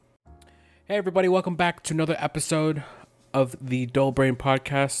Hey everybody, welcome back to another episode of the Dull Brain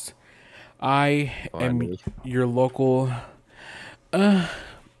Podcast. I am Finally. your local, and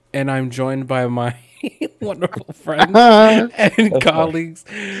I'm joined by my wonderful friends and colleagues,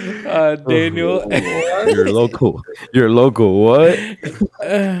 Daniel. You're local. You're local. What?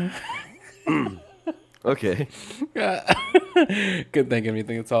 Okay. Couldn't think of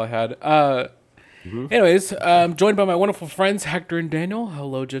anything. That's all I had. Anyways, joined by my wonderful friends Hector and Daniel.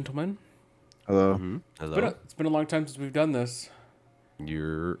 Hello, gentlemen. Hello. Hello. It's been a long time since we've done this.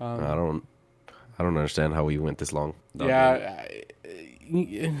 You're. I don't understand how we went this long. Yeah, I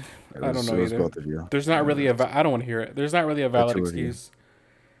don't know It was either. both of you. There's not really I don't want to hear it. There's not really a valid two of you. excuse.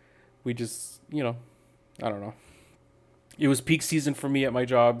 We just, I don't know. It was peak season for me at my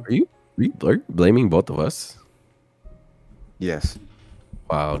job. Are you blaming both of us? Yes.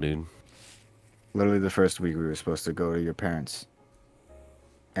 Wow, dude. Literally the first week we were supposed to go to your parents.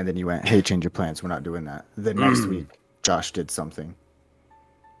 And then you went, hey, change your plans. We're not doing that. The next week, Josh did something.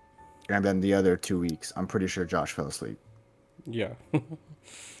 And then the other 2 weeks, I'm pretty sure Josh fell asleep. Yeah.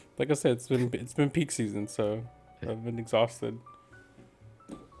 Like I said, it's been peak season, so I've been exhausted.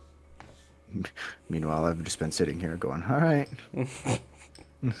 Meanwhile, I've just been sitting here going, all right.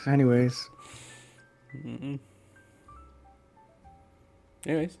 Anyways.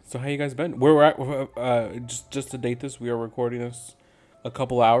 Anyways, so how you guys been? Where we're at, just to date this, we are recording this a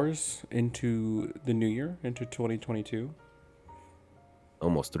couple hours into the new year, into 2022.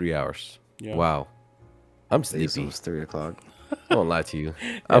 Almost 3 hours. Yeah. Wow. I'm It was sleepy. 3 o'clock. I won't lie to you.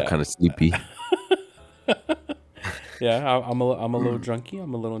 I'm kind of sleepy. Yeah, I'm a little drunky.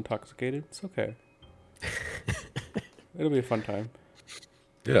 I'm a little intoxicated. It's okay. It'll be a fun time.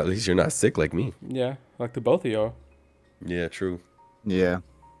 Dude, at least you're not sick like me. Yeah, like the both of y'all. Yeah, true. Yeah.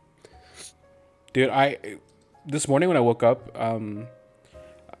 Dude, this morning when I woke up,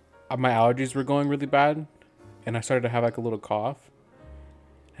 my allergies were going really bad, and I started to have like a little cough.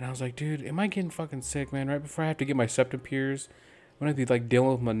 And I was like, dude, am I getting fucking sick, man? Right before I have to get my septum pierced, I'm gonna be like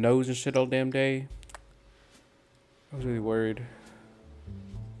dealing with my nose and shit all damn day. I was really worried.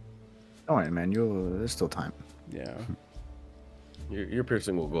 All right, man. There's still time. Yeah. Your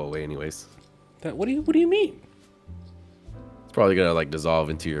piercing will go away anyways. What do you mean? It's probably gonna like dissolve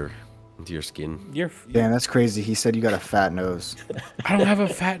into your skin. Damn, that's crazy. He said you got a fat nose. I don't have a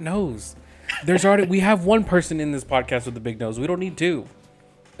fat nose. We have one person in this podcast with a big nose. We don't need two.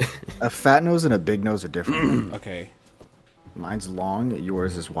 A fat nose and a big nose are different. Okay. Mine's long.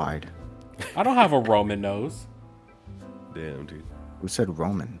 Yours is wide. I don't have a Roman nose. Damn, dude. Who said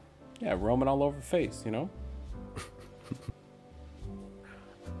Roman? Yeah, Roman all over the face, you know?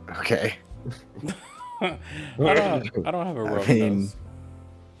 Okay. I don't have a Roman mean-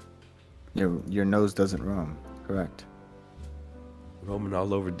 nose. Your nose doesn't roam. Correct. Roaming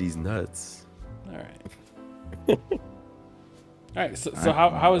all over these nuts. All right. All right. So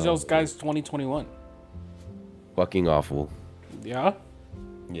how was y'all's guys 2021? Fucking awful. Yeah?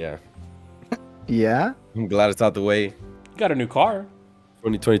 Yeah. Yeah? I'm glad it's out the way. You got a new car.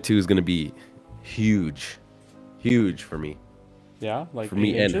 2022 is gonna be huge. Huge for me. Yeah? Like For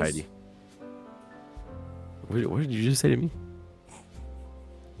me 8 and inches? Heidi. What did you just say to me?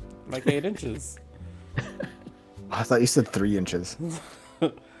 Like 8 inches. I thought you said 3 inches.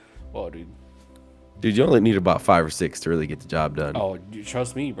 Oh, dude. Dude, you only need about 5 or 6 to really get the job done. Oh,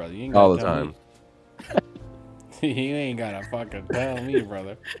 trust me, brother. You ain't All gotta the tell time. me. You ain't gotta fucking tell me,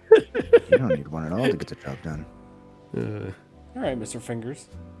 brother. You don't need one at all to get the job done. All right, Mr. Fingers.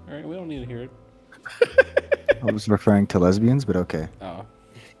 All right, we don't need to hear it. I was referring to lesbians, but okay. Oh.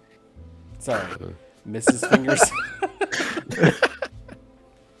 Sorry. Mrs. Fingers.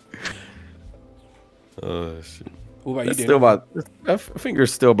 Oh shit. What about you, That's dude? still about that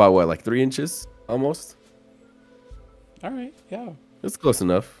finger's still about what, like 3 inches almost? All right, yeah. It's close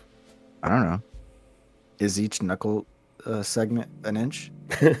enough. I don't know. Is each knuckle segment an inch?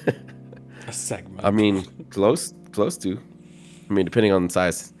 A segment. I mean, close to. I mean, depending on the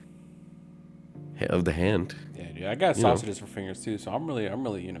size of the hand. Yeah, dude. I got You know. sausages for fingers too, so I'm really,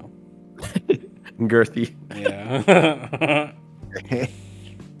 Girthy. yeah.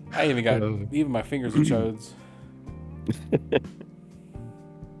 I even got my fingers are chodes. Dude,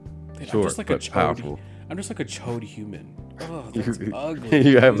 Sure, I'm just like a but chode. powerful. I'm just like a chode human. Oh, that's ugly.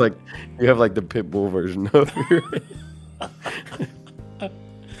 you have dude. like the pit bull version of your.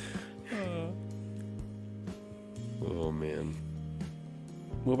 Oh man.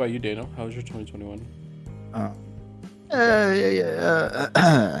 What about you, Daniel? How was your 2021?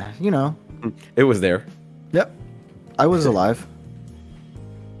 You know. It was there. Yep. I was alive.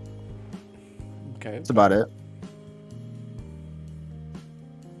 Okay. That's about it.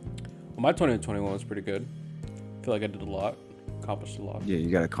 Well, my 2021 was pretty good. I feel like I did a lot, accomplished a lot. Yeah, you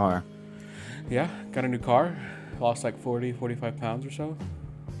got a car. Yeah, got a new car. Lost like 40, 45 pounds or so.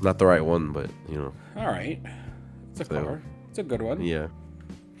 Not the right one, but you know. All right. It's a So- car. It's a good one. Yeah.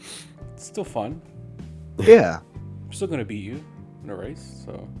 It's still fun. Yeah. I'm still gonna beat you in a race.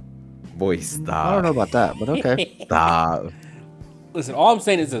 So Boy, I stop. don't know about that, but okay. Stop. listen, all I'm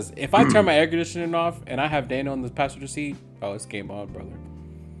saying is this: if I turn my air conditioning off and I have Dana on the passenger seat, oh, it's game on, brother.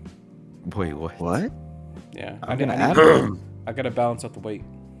 Boy, what? What? Yeah, I'm gonna I, add need, I gotta balance out the weight.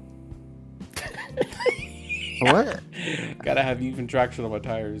 What? Gotta have even traction on my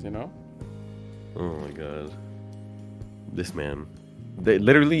tires, you know. Oh my god. This man. They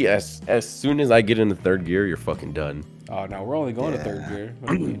literally as soon as I get into third gear, you're fucking done. Oh no, we're only going to third Yeah. gear. What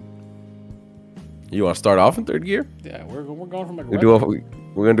do you mean? You want to start off in third gear? Yeah, we're going from like a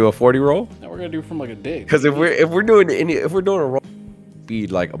We're gonna do a 40 roll. no, we're gonna do from like a dig. Because if we're doing a roll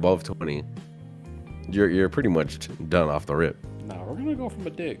speed like above 20, you're pretty much done off the rip. No, we're gonna go from a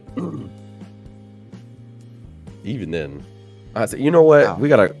dig. Even then, I said, you know what? Wow. We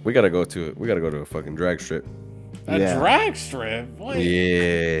gotta go to a fucking drag strip. A Yeah. drag strip? What?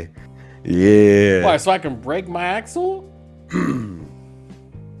 Yeah, yeah. Why? So I can break my axle?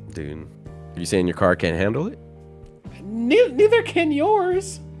 Dude, you saying your car can't handle it? Neither can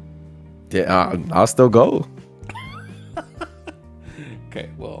yours. Yeah, I'll still go. Okay,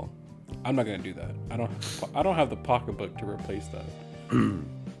 well, I'm not gonna do that. I don't have the pocketbook to replace that.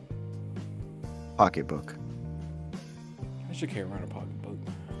 Pocketbook. I should carry around a pocketbook.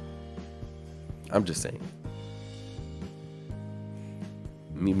 I'm just saying.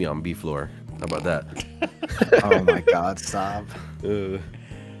 Meet me on B floor. How about that? Oh my God! Stop.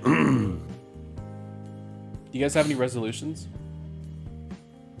 You guys have any resolutions?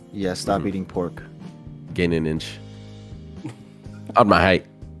 Yeah, stop eating pork. Gain an inch on my height.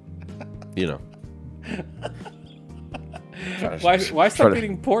 You know. Why Try stop to-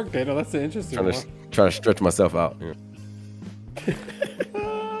 eating pork, Dana? That's an interesting Trying one. to try to stretch myself out. You know.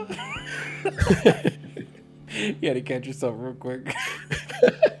 You had to catch yourself real quick.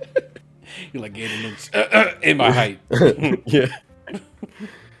 You're like getting an inch in my height. Yeah.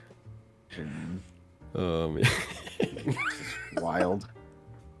 Man. Wild.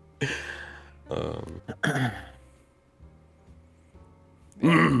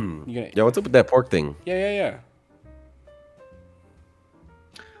 You gonna, Yo, what's up with that pork thing? yeah.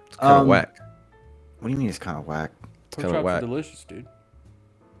 It's kind of whack. What do you mean it's kind of whack? Pork kinda chops whack. are delicious, dude.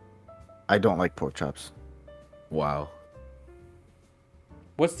 I don't like pork chops. Wow.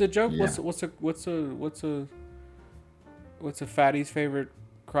 What's the joke? Yeah. What's a fatty's favorite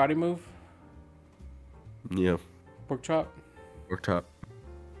karate move? Yeah. Pork chop. Pork chop.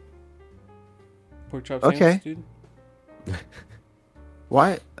 Pork chop Okay. sandwich, dude.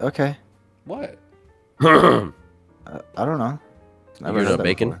 Why? Okay. What? You I don't know. Never giving heard up that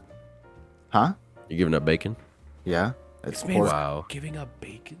bacon? before. Huh? giving up bacon? Yeah. It's This man's pork. Wow. giving up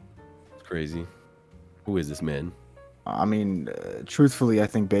bacon. It's crazy. Who is this man? I mean, truthfully, I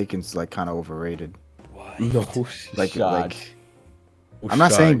think bacon's like kind of overrated. What? Like, I'm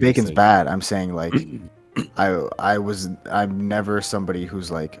not saying bacon's bad. I'm saying like, I'm never somebody who's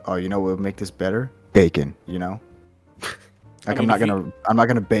like, oh, you know what would make this better? Bacon. You know. Like mean, I'm not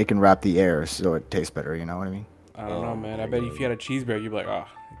gonna bacon wrap the air so it tastes better. You know what I mean? I don't know, man. I bet if you had a cheeseburger, you'd be like, oh,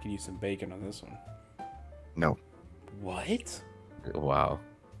 I could use some bacon on this one. No. What? Wow.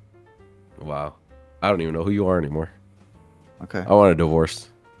 Wow. I don't even know who you are anymore. Okay. I want a divorce.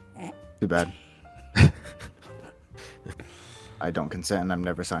 Too bad. I don't consent, and I'm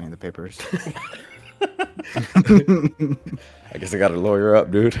never signing the papers. I guess I got to lawyer up,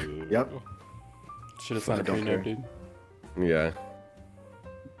 dude. Yep. Should have signed a I don't prenup, care. dude. Yeah.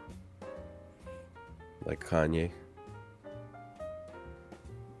 Like Kanye.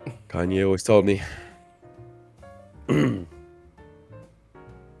 Kanye always told me.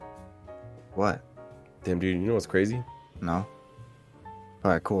 What? Damn, dude, you know what's crazy? No.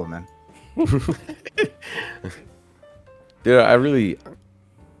 All right, cool, man. Dude,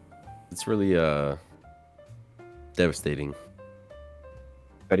 it's really devastating.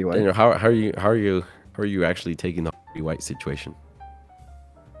 Betty White. You know, how are you actually taking the Harvey White situation?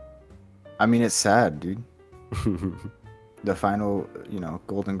 I mean, it's sad, dude. The final,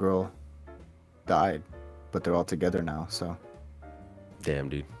 Golden Girl died, but they're all together now. So Damn,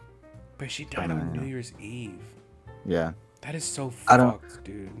 dude. But she died on New Year's Eve. yeah, That is so I don't- fucked,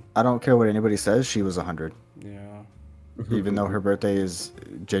 dude. I don't care what anybody says. She was 100, Yeah. even though her birthday is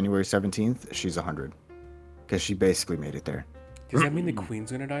January 17th. She's 100, because she basically made it there. Does that mean the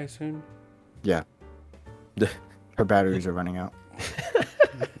queen's gonna die soon? Yeah. Her batteries are running out.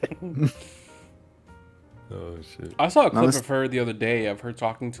 Oh shit. I saw a clip Honest- of her the other day of her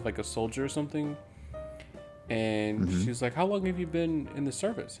talking to like a soldier or something. And she's like, how long have you been in the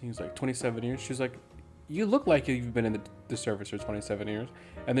service? He's like, 27 years. She's like, you look like you've been in the service for 27 years.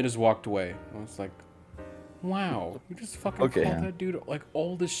 And then just walked away. I was like, wow. You just fucking Okay. called that dude like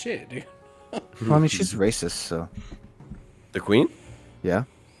old as shit, dude. Well, I mean, she's racist, so The Queen? yeah.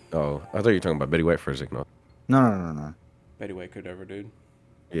 Oh, I thought you were talking about Betty White for a second. No. Betty White could ever, dude.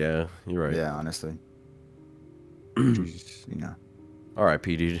 Yeah, you're right. Yeah, honestly. She's,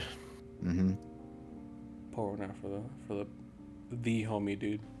 R.I.P. dude. Mm-hmm. Pour one out for the homie,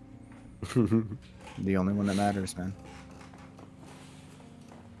 dude. The only one that matters, man.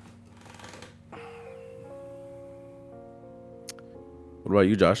 What about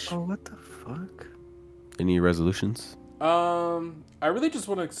you, Josh? Oh, what the fuck? Any resolutions? I really just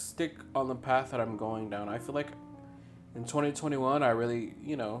want to stick on the path that I'm going down. I feel like in 2021, I really,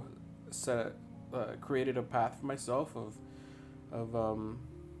 created a path for myself of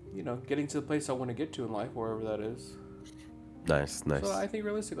getting to the place I want to get to in life, wherever that is. Nice. So I think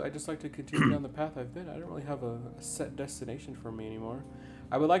realistically, I just like to continue down the path I've been. I don't really have a set destination for me anymore.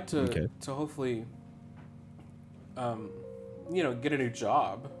 I would like to hopefully, get a new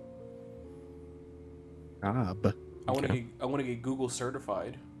job. Job. I want to get Google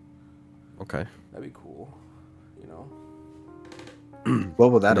certified. Okay. That'd be cool.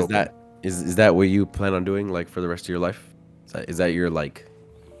 What will that Is open? that is that what you plan on doing like for the rest of your life? Is that your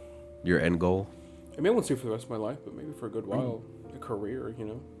your end goal? I mean, I won't say for the rest of my life, but maybe for a good while, a career.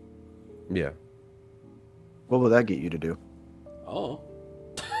 Yeah. What will that get you to do? Oh.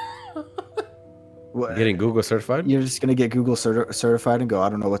 What? Getting Google certified? You're just gonna get Google certified and go, I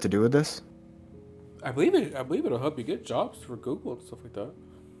don't know what to do with this? I believe it'll help you get jobs for Google and stuff like that.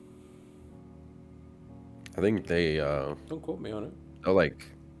 I think they Don't quote me on it. they'll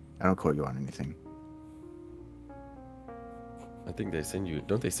I don't quote you on anything. I think they send you.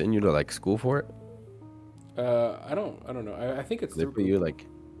 Don't they send you to like school for it? I don't know. I think it's They through put you Google. like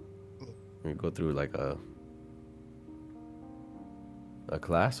you go through like a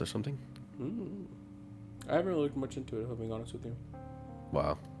class or something. I haven't really looked much into it, if I'm being honest with you.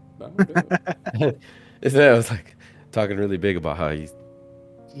 Wow. But I'm gonna do it. Isn't that was like talking really big about how he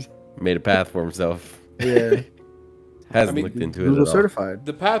made a path for himself. Yeah. Hasn't I mean, looked into it Google at all. certified.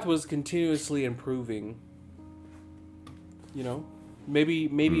 The path was continuously improving.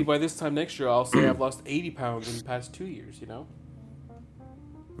 Maybe by this time next year, I'll say I've lost 80 pounds in the past 2 years.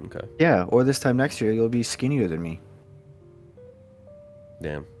 Okay. Yeah, or this time next year you'll be skinnier than me.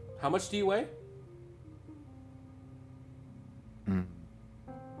 Damn. How much do you weigh?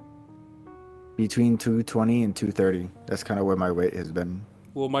 Between 220 and 230. That's kind of where my weight has been.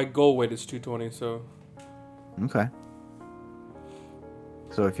 Well, my goal weight is 220, so Okay.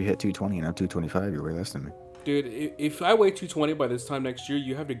 So if you hit 220 and I'm 225, you're way less than me. dude, if I weigh 220 by this time next year,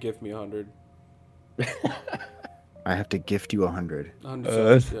 you have to gift me 100. I have to gift you 100. 100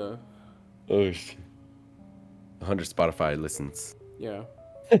 subs, yeah. Oh shit. 100 Spotify listens. Yeah.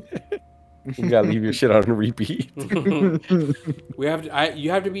 You gotta leave your shit on repeat. We have to.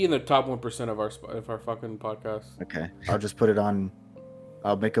 You have to be in the top 1% of our fucking podcast. Okay. I'll just put it on.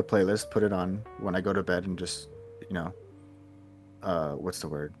 I'll make a playlist, put it on when I go to bed, and just, what's the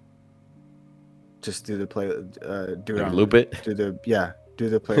word? Just do the play. Do it Like on loop it. Do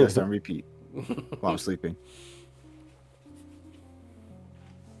the playlist on repeat while I'm sleeping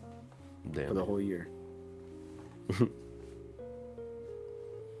for the Damn. whole year.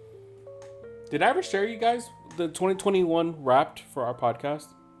 Did I ever share you guys the 2021 Wrapped for our podcast?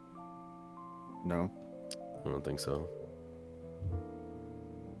 No. I don't think so.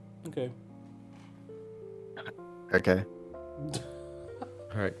 Okay. Okay.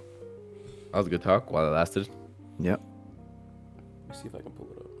 All right. That was a good talk while it lasted. Yep. Let me see if I can pull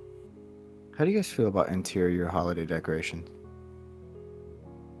it up. How do you guys feel about interior holiday decorations?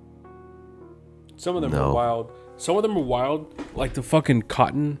 Some of them No. are wild. Some of them are wild, like the fucking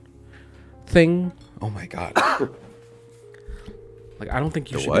cotton thing. Oh my god. Like, I don't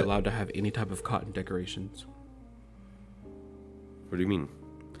think you The should what? be allowed to have any type of cotton decorations. What do you mean?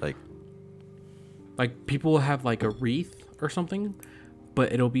 Like, people will have like a wreath or something,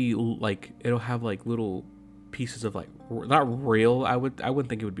 but it'll have like little pieces of like not real. I wouldn't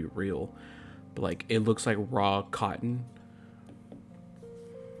think it would be real, but like it looks like raw cotton.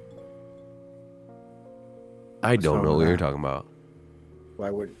 I don't So, know what you're talking about.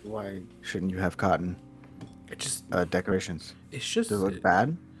 Why shouldn't you have cotton It just decorations? it's just Does it look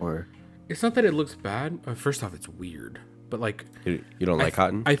bad or? it's not that it looks bad. First off, it's weird, but like You don't like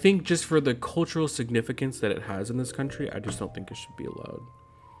cotton? I think just for the cultural significance that it has in this country, I just don't think it should be allowed.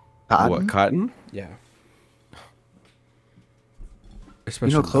 Cotton? What, cotton? Yeah. You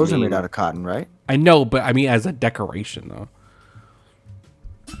Especially know, clothes are made mean- out of cotton, right? I know, but I mean as a decoration though.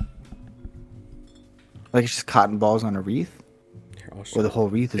 Like it's just cotton balls on a wreath, Here, I'll show or the you. whole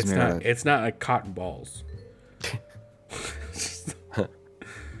wreath is It's made not. out of. It's not like cotton balls.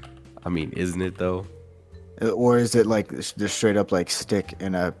 I mean, isn't it though? Or is it like just straight up like stick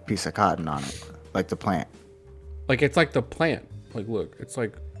and a piece of cotton on it, like the plant? Like it's like the plant. Like look, it's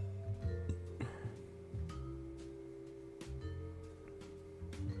like.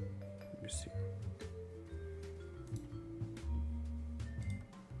 Let me see.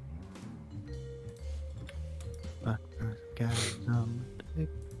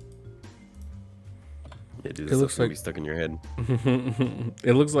 Yeah, dude, It this looks stuff's gonna like- be stuck in your head.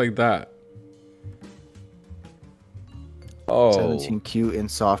 It looks like that. Oh, 17 cute and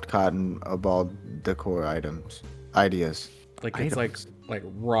soft cotton ball decor ideas. Like it's like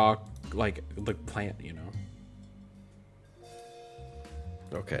Items. rock, like the plant, you know.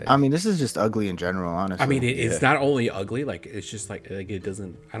 okay. I mean, this is just ugly in general, honestly. I mean, it's Yeah. not only ugly, like it's just like it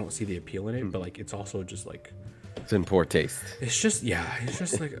doesn't. I don't see the appeal in it, but like it's also just like It's in poor taste. it's just yeah, it's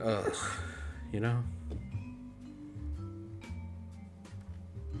just like ugh, you know.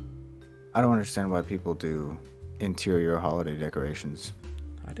 I don't understand why people do interior holiday decorations,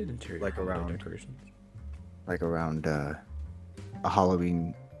 I did interior Like holiday around- decorations. like around a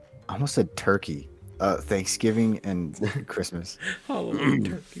Halloween. I almost said turkey. Thanksgiving and Christmas. Halloween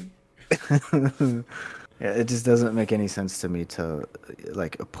turkey. Yeah, it just doesn't make any sense to me to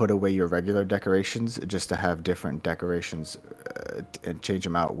like put away your regular decorations just to have different decorations and change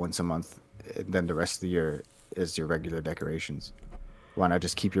them out once a month. And then the rest of the year is your regular decorations. Why not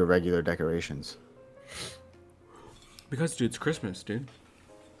just keep your regular decorations? Because dude, it's Christmas, dude.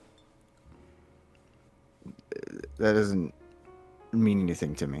 That doesn't mean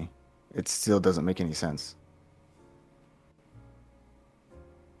anything to me. It still doesn't make any sense.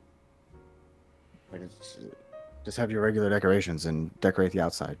 Like, just have your regular decorations and decorate the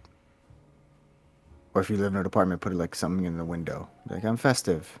outside. Or if you live in an apartment, put it like something in the window. Like I'm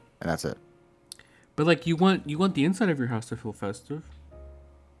festive, and that's it. But like you want the inside of your house to feel festive.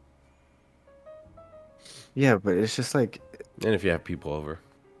 Yeah, but it's just like And if you have people over,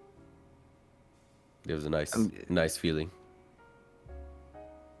 gives a nice feeling.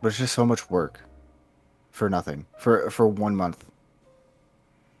 but it's just so much work for nothing. For 1 month.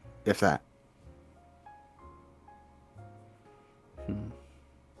 If that. I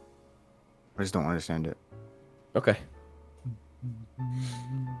just don't understand it. Okay.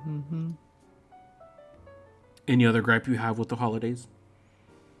 Any other gripe you have with the holidays?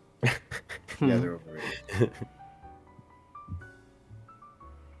 Yeah, they're overrated.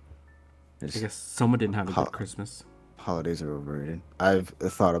 I guess someone didn't have a Ho- good Christmas. Holidays are overrated. I've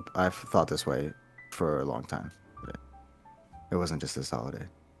thought this way for a long time. But it wasn't just this holiday.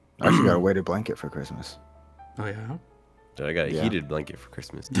 I actually got a weighted blanket for Christmas. Oh yeah. Dude, I got a Yeah. heated blanket for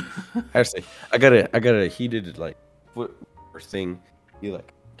Christmas. Actually, I got a heated like foot or thing. You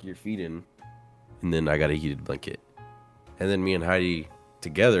like get your feet in, and then I got a heated blanket. And then me and Heidi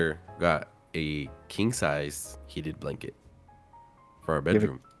together got a king size heated blanket for our have a-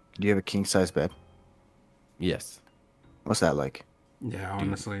 bedroom. Do you have a king size bed? Yes. What's that like? Yeah,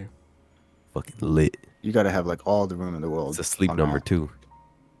 honestly. Fucking lit. You got to have like all the room in the world. It's a sleep on number that. too.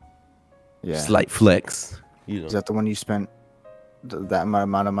 Yeah. Slight flex. You know. Is that the one you spent that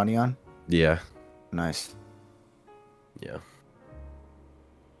amount of money on? Yeah. Nice. Yeah.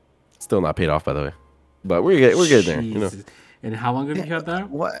 Still not paid off, by the way. But we're getting there. You know. Jesus. And how long have you had that?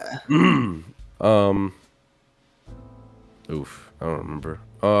 What? Oof. I don't remember.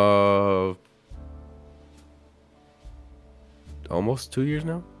 Almost 2 years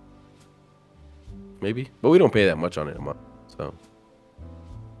now. Maybe, but we don't pay that much on it a month. So,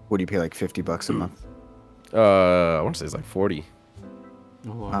 What do you pay, like $50 a month? I want to say it's like 40.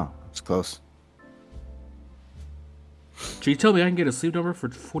 Oh, wow. Wow, it's close. So you tell me I can get a sleep number for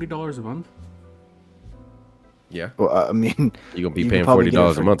 $40 a month? Yeah. Well, I mean, You're gonna be You could paying probably get it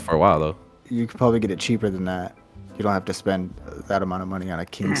 $40 a for- month for a while though. you could probably get it cheaper than that. You don't have to spend that amount of money on a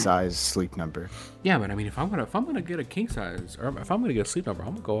king size sleep number. Yeah, but I mean, if I'm gonna get a king size, or if I'm gonna get a sleep number,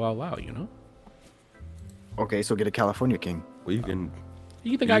 I'm gonna go all out, you know. Okay, so get a California king. Well, you can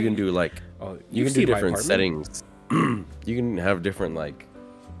You think you I can do like Oh, you you've can do seen my different apartment. settings. You can have different like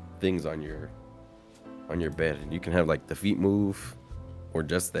things on your bed. You can have like the feet move or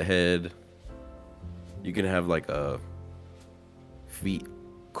just the head. You can have like a feet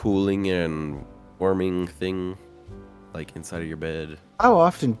cooling and warming thing like inside of your bed. How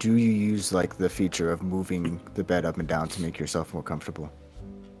often do you use like the feature of moving the bed up and down to make yourself more comfortable?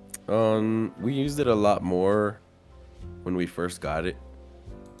 We used it a lot more when we first got it,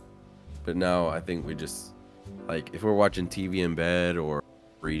 but now I think we just like if we're watching TV in bed or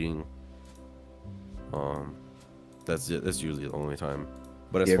reading, that's usually the only time.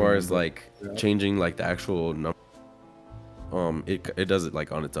 But as Yeah, far as remember like that? changing like the actual number, it does it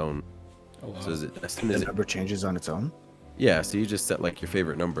like on its own. Oh, wow. So as soon The as number changes on its own. yeah, so you just set like your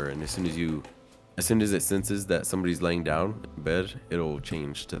favorite number, and as soon as it senses that somebody's laying down in bed, it'll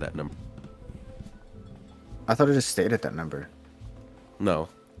change to that number. I thought it just stayed at that number. No,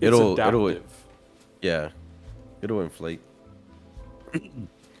 It's it'll adaptive. yeah, it'll inflate.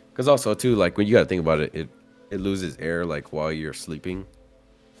 Because also too, like when you gotta think about it, it loses air like while you're sleeping.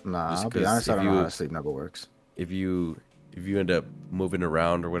 Nah, Just I'll be 'cause honest. I if don't know you- how a sleep number works. If you end up moving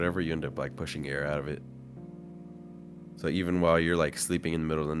around or whatever, you end up like pushing air out of it. So even while you're like sleeping in the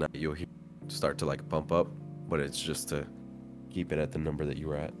middle of the night, you'll start to like pump up, but it's just to keep it at the number that you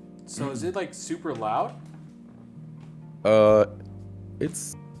were at. So is it like super loud?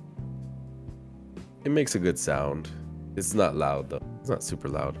 It makes a good sound. It's not loud though. It's not super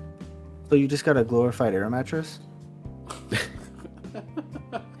loud. So you just got a glorified air mattress?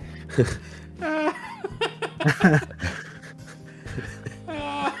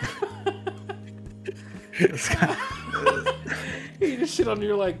 You just shit on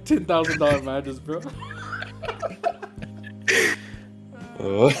your like $10,000 mattress, bro.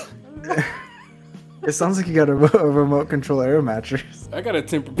 It sounds like you got a remote control air mattress. I got a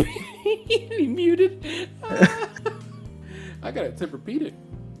Tempur-Pedic. He muted. I got a Tempur-Pedic.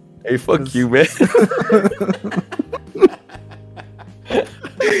 Hey, fuck you, man.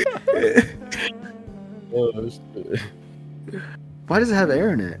 Oh, shit. Why does it have air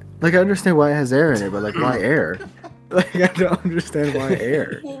in it? Like I understand why it has air in it, but like why air? Like I don't understand why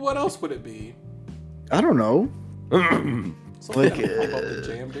air. Well, what else would it be? I don't know. Something Like, that'll pump up the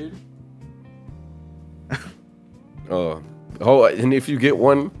jam, dude. Oh, and if you get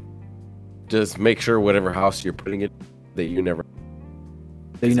one, just make sure whatever house you're putting it that you never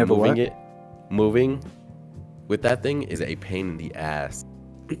So you never moving what? moving with that thing is a pain in the ass.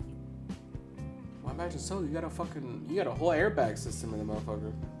 Well, imagine so. You got a whole airbag system in the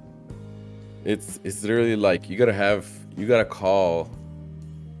motherfucker. It's literally like you gotta call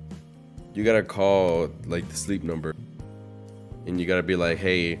like the sleep number, and you gotta be like,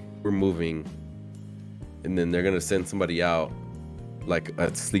 hey, we're moving, and then they're gonna send somebody out, like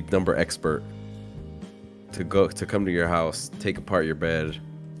a sleep number expert, to come to your house, take apart your bed,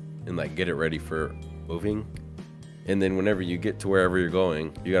 and like get it ready for moving, and then whenever you get to wherever you're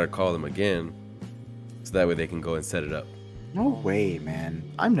going, you gotta call them again, so that way they can go and set it up. No way, man.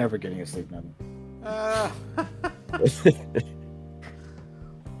 I'm never getting a sleep number.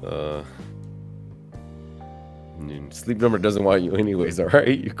 Sleep number doesn't want you anyways, all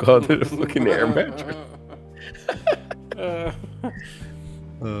right? You called it a fucking air mattress.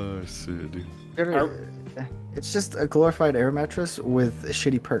 Oh shit, dude. It's just a glorified air mattress with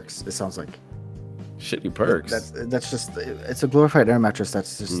shitty perks. It sounds like Shitty perks. that's just it's a glorified air mattress.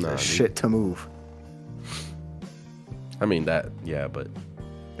 That's just Nah, dude. shit to move. I mean that, yeah, but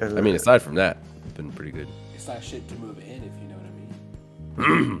I mean aside from that, it's been pretty good. It's not shit to move in, if you know what I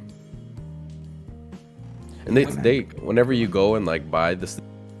mean. And they whenever you go and like buy this,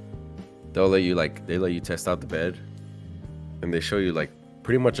 they let you test out the bed, and they show you like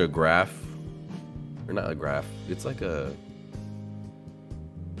pretty much a graph, or not a graph. It's like a,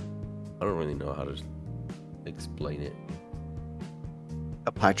 I don't really know how to explain it.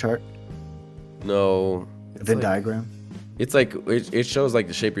 a pie chart, No, a it's Venn like, diagram, It's like it shows like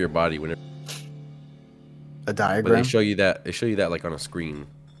the shape of your body whenever, a but diagram. they show you that like on a screen.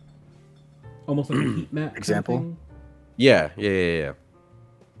 Almost like a heat map. Example? Yeah.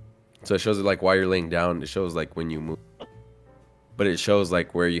 So it shows it like while you're laying down. It shows like when you move, but it shows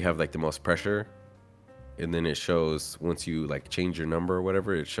like where you have like the most pressure, and then it shows once you like change your number or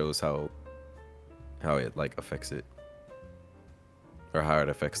whatever. It shows how it like affects it, or how it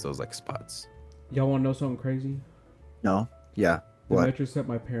affects those like spots. Y'all want to know something crazy? No. Yeah. The What? mattress at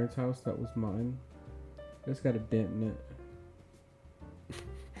my parents' house that was mine, it's got a dent in it.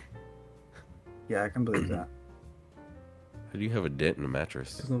 Yeah, I can believe that. How do you have a dent in a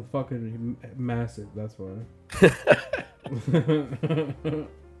mattress? Because I'm fucking massive, that's why.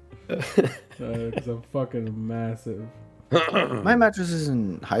 Because I'm fucking massive. My mattresses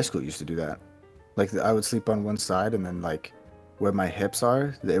in high school used to do that. Like I would sleep on one side, and then like where my hips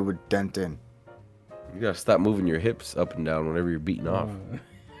are, they would dent in. You gotta stop moving your hips up and down whenever you're beating off.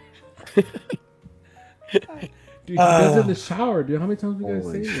 Dude, he does it in the shower, dude. How many times we gotta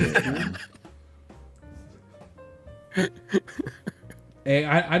Holy say shit, this, man. Hey,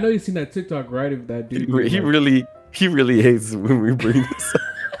 I know you've seen that TikTok, right? Of that dude. He really hates when we bring this up.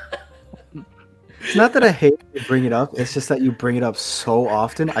 It's not that I hate to bring it up. It's just that you bring it up so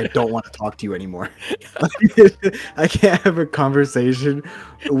often. I don't want to talk to you anymore. I can't have a conversation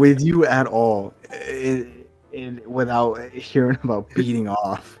with you at all without hearing about beating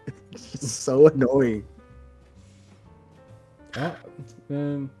off. It's just so annoying.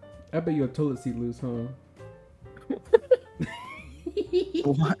 Man, I bet your toilet seat loose, huh?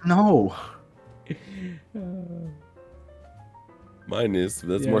 What? No. Mine is.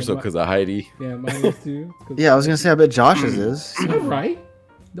 That's Yeah, more so because of Heidi. Yeah, mine is too. Yeah, I was gonna say I bet Josh's is. All right.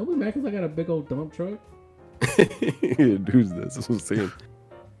 Don't be mad because I got a big old dump truck. Yeah, dude, that's what I'm saying.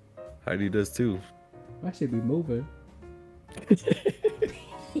 Heidi does too. I should be moving. You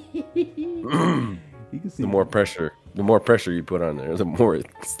can see The more pressure you put on there, the more it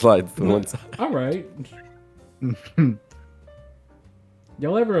slides to one side. All right.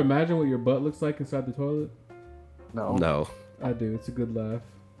 Y'all ever imagine what your butt looks like inside the toilet? No. I do. It's a good laugh.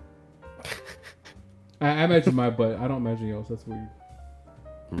 I imagine my butt. I don't imagine y'all's. That's weird.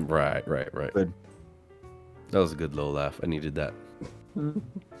 Right. Good. That was a good little laugh. I needed that.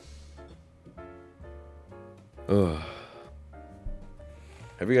 Ugh.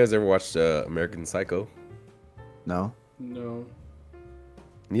 Have you guys ever watched American Psycho? No. No.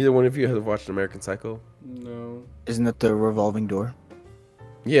 Neither one of you have watched American Psycho? No. Isn't it the revolving door?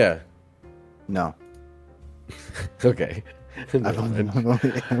 Yeah. No. Okay. I've only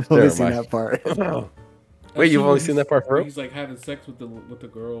Never seen mind. that part. Wait, you've only seen that part, bro? He's like having sex with the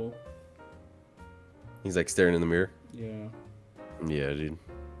girl. He's like staring in the mirror. Yeah. Yeah, dude.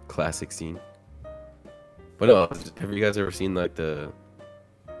 Classic scene. But have you guys ever seen like the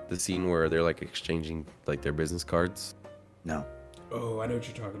scene where they're like exchanging like their business cards? No. Oh, I know what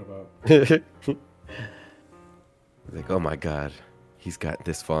you're talking about. Like, oh my god, he's got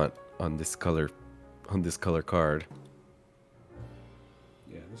this font on this color card.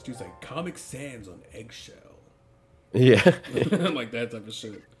 Yeah, this dude's like Comic Sans on eggshell. Yeah. Like that type of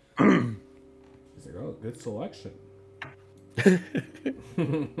shit. He's like, oh, good selection.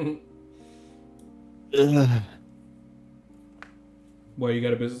 Why, you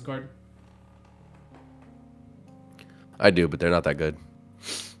got a business card? I do, but they're not that good.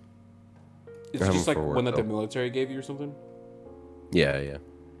 Is I it have just them like for work, one that the though. military gave you or something? Yeah.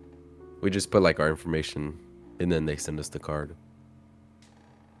 We just put like our information and then they send us the card.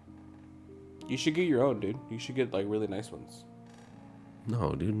 You should get your own, dude. You should get like really nice ones.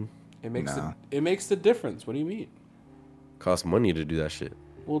 No, dude. It makes No. it makes the difference. What do you mean? Costs money to do that shit.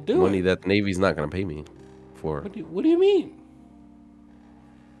 Well, do Money it. that the Navy's not gonna pay me for. What do you mean?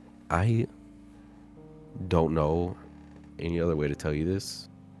 I don't know any other way to tell you this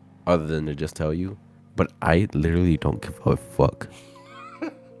other than to just tell you, but I literally don't give a fuck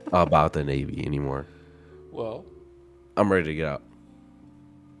about the Navy anymore. Well, I'm ready to get out.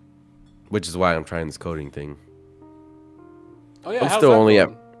 Which is why I'm trying this coding thing. oh yeah, I'm how's still that only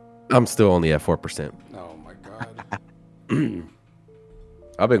going? I'm still only at 4%. Oh my god.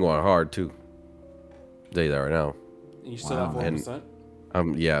 I've been going hard too. Tell you that right now. You still Wow. have 4%?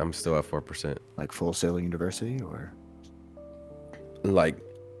 I'm still at 4%. Like Full Sail University or Like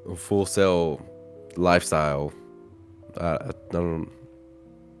full sail lifestyle. I don't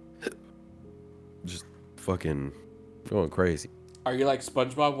just fucking going crazy. Are you like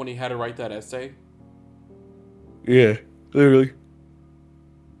SpongeBob when he had to write that essay? Yeah, literally.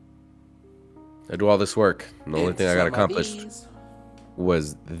 I do all this work, and the only thing I got accomplished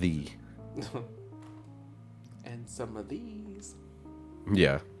was the. And some of these.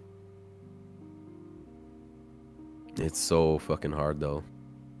 Yeah. It's so fucking hard though.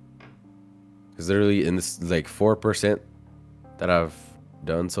 Cause literally in this like 4% that I've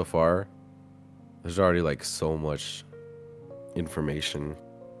done so far, there's already like so much information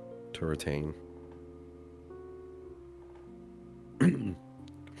to retain. And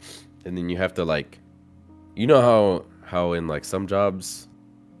then you have to like, you know how in like some jobs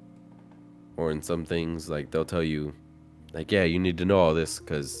or in some things like they'll tell you like, yeah, you need to know all this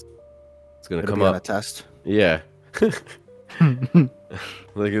because it's gonna it'll come be on a up. test. Yeah.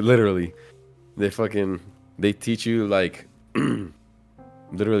 Like literally they teach you like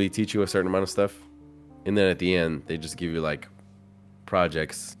literally teach you a certain amount of stuff, and then at the end they just give you like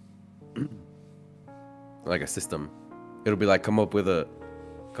projects, like a system. It'll be like come up with a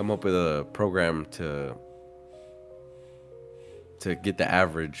program to get the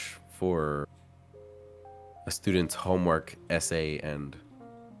average for a student's homework, essay, and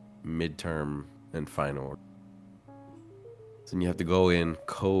midterm and final. So then you have to go in,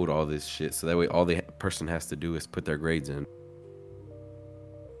 code all this shit, so that way all the person has to do is put their grades in.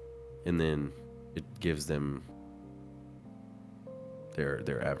 and then it gives them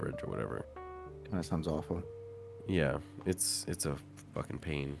their average or whatever. That sounds awful. Yeah, it's a fucking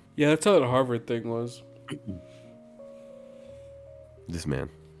pain. Yeah, that's how the Harvard thing was. This man.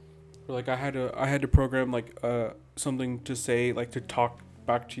 Like I had to program like something to say, like to talk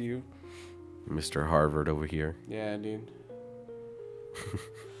back to you. Mr. Harvard over here. Yeah, dude.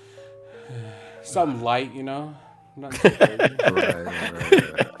 Something light, you know. Not too crazy.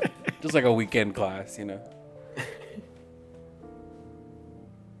 Right. Just like a weekend class, you know.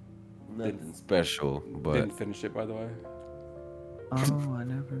 Nothing special, but Didn't finish it, by the way. Oh, I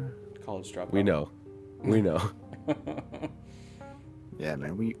never. College dropout. we know. We know. Yeah,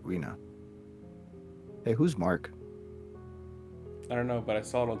 man, we know. Hey, who's Mark? I don't know, but I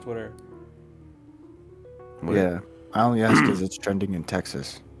saw it on Twitter. What? Yeah, I only asked because it's trending in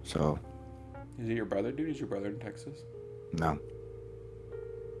Texas. So Is it your brother, dude? Is your brother in Texas? no.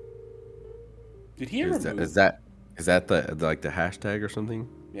 Did he ever move? Is that the like the hashtag or something?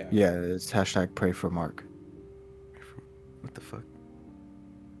 Yeah. Yeah, it's hashtag pray for Mark. What the fuck?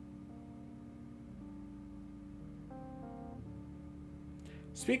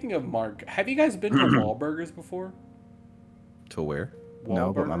 Speaking of Mark, have you guys been to Wahlburgers before? To where?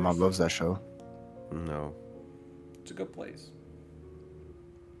 No, but my mom Wahlburgers? loves that show. No. It's a good place.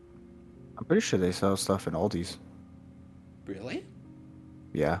 I'm pretty sure they sell stuff in Aldi's. Really?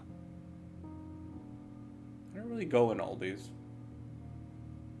 Yeah. I don't really go in Aldi's.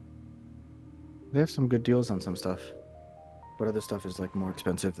 They have some good deals on some stuff. But other stuff is like more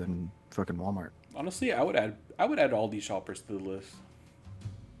expensive than fucking Walmart. Honestly, I would add Aldi shoppers to the list.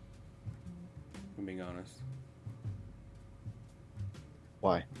 If I'm being honest.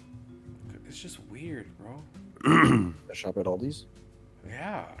 Why? It's just weird, bro. Shop at Aldi's?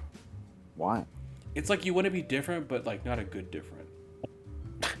 Yeah. Why? It's like you want to be different, but like not a good different.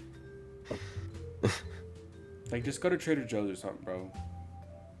 Like just go to Trader Joe's or something, bro.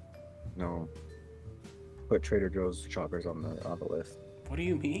 No. Put Trader Joe's shoppers on the list. What do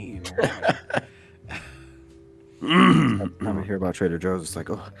you mean? Why? Every time I hear about Trader Joe's, it's like,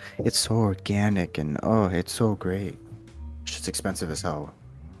 oh, it's so organic and oh, it's so great. It's just expensive as hell.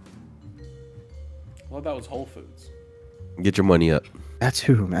 Well, that was Whole Foods. Get your money up. That's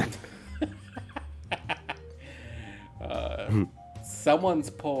who, man. Someone's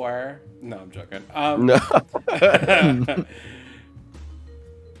poor. No, I'm joking. No.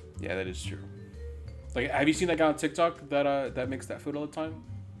 Yeah, that is true. Like, have you seen that guy on TikTok that makes that food all the time?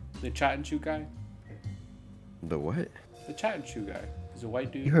 The chat and chew guy. The what? The chat and chew guy. He's a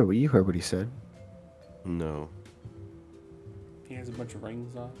white dude. You heard what he said. No. He has a bunch of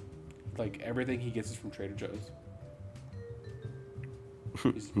rings on. Like everything he gets is from Trader Joe's.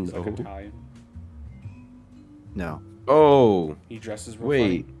 He's like No. Italian. No. Oh. He dresses real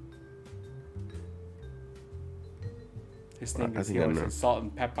Wait. funny. His thing I is think he I always know. says salt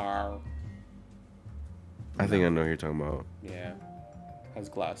and pepper. I think I know who you're talking about. Yeah. Has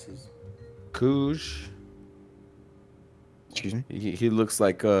glasses. Koosh. Excuse me? He looks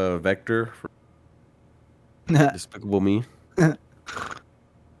like Vector from Despicable Me. I've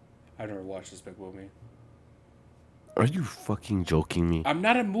never watched Despicable Me. Are you fucking joking me? I'm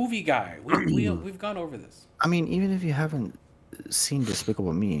not a movie guy. We've gone over this. I mean, even if you haven't seen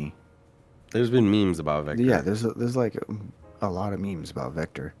Despicable Me, There's been memes about Vector. yeah, there's like a lot of memes about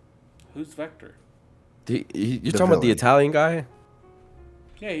Vector. Who's Vector? You're The talking about the villain. Italian guy?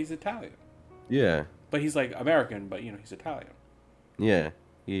 Yeah, he's Italian. Yeah. But he's like American, but you know, he's Italian. Yeah.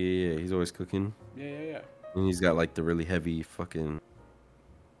 Yeah. He's always cooking. Yeah. And he's got like the really heavy fucking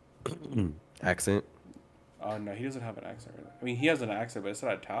accent. Oh no, he doesn't have an accent. Really. I mean, he has an accent, but it's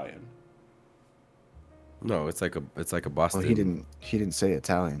not Italian. No, it's like a Boston. Well, he didn't say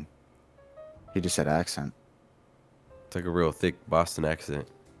Italian. He just said accent. It's like a real thick Boston accent.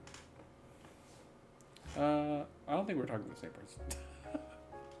 I don't think we're talking to the same person.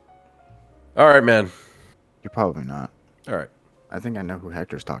 All right, man. You're probably not. All right. I think I know who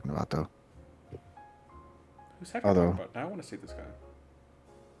Hector's talking about though. Who's Hector Although- talking about? Now I want to see this guy.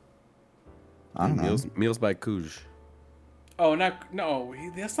 I don't know. Meals by Koosh. Oh,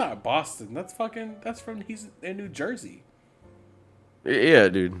 that's not Boston. That's he's in New Jersey. Yeah,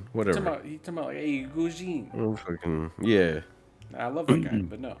 dude. He's Whatever. talking about like, hey, Eugene. Oh, fucking yeah. I love that guy,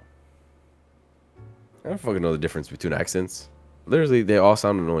 but no. I don't fucking know the difference between accents. Literally, they all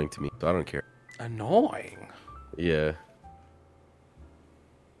sound annoying to me, so I don't care. Annoying. Yeah.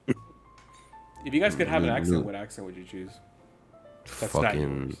 If you guys could have an Mm, accent, mm. what accent would you choose? That's not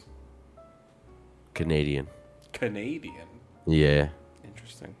Fucking yours. Canadian. Canadian. Yeah.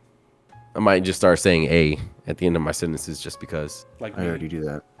 Interesting. I might just start saying A at the end of my sentences just because. Like I me. already do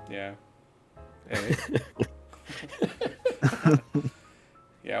that. Yeah. Hey.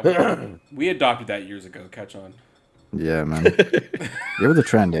 Yeah, we adopted that years ago. Catch on. Yeah, man. You're the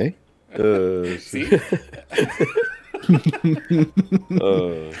trend, eh? See?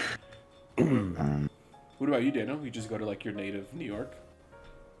 What about you, Daniel? You just go to like your native New York?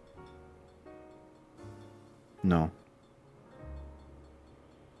 No.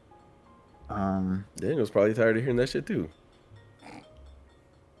 Daniel's probably tired of hearing that shit too.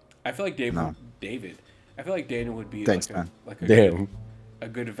 I feel like No. David. I feel like Daniel would be Thanks, like man. a Damn. a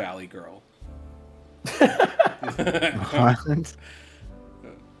good Valley girl. What?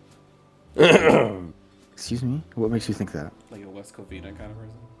 Excuse me? What makes you think that? Like a West Covina kind of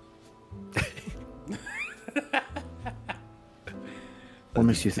person. What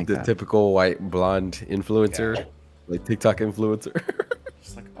makes you think The that? typical white blonde influencer, Yeah. like TikTok influencer.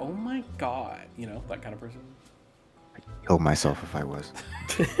 Just like, oh my god, you know, that kind of person. Kill myself if I was.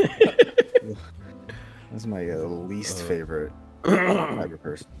 That's my least favorite type of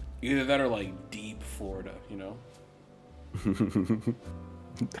person. Either that or like deep Florida, you know.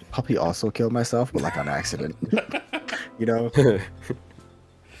 Probably also kill myself, but like on accident. You know?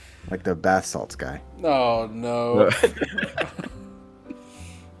 Like the bath salts guy. Oh no.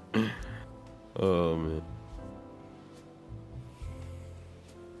 Oh man.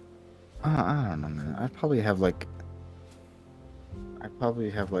 I don't know, man. I'd probably have like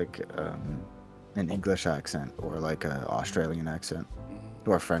an English accent or like an Australian accent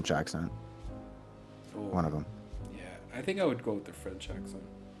or a French accent. Oh, One of them. yeah, I think I would go with the French accent.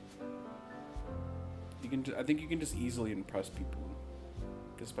 I think you can just easily impress people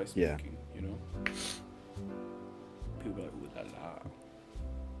just by Yeah. speaking, you know. People be like, ooh la la.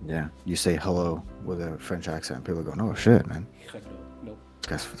 Yeah. You say hello with a French accent, people go, "No shit, man. He's like, nope.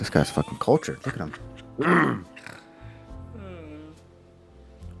 This guy's fucking cultured. Look at him."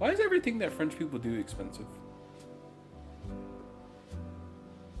 Why is everything that French people do expensive?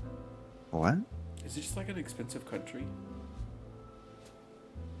 What? Is it just like an expensive country?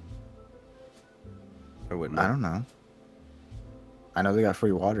 I wouldn't. I don't know. I know they got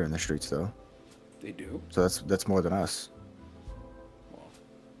free water in the streets though, They do. so that's more than us. Well,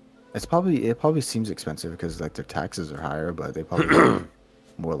 It probably seems expensive because like their taxes are higher, but they probably have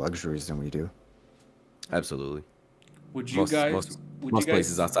more luxuries than we do. Absolutely. would you Most guys? most, would most you guys?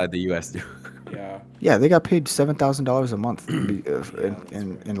 places outside the U.S. do. Yeah. Yeah, they got paid $7,000 a month in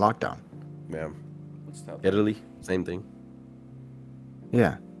lockdown. Yeah. What's that? Italy, same thing.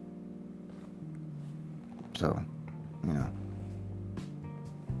 Yeah. So, you know,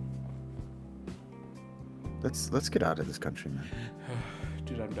 let's get out of this country, man.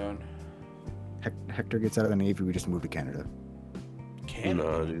 Dude, I'm done. Hector gets out of the Navy, we just move to Canada.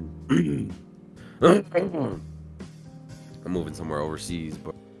 Canada. No, dude. I'm moving somewhere overseas,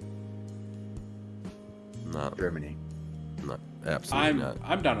 but not Germany. absolutely not.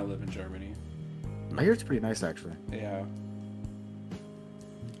 I'm down to live in Germany. I hear it's pretty nice, actually. Yeah.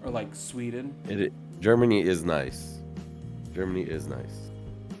 Or like Sweden. Germany is nice. Germany is nice.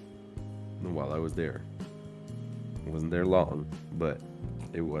 And while I was there, I wasn't there long, but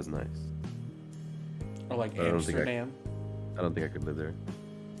it was nice. Or like I don't think Amsterdam. I don't think I could live there.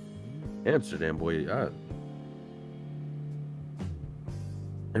 Amsterdam, boy,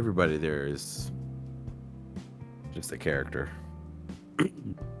 everybody there is just a character. What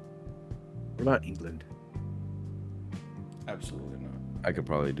about England? Absolutely not. I could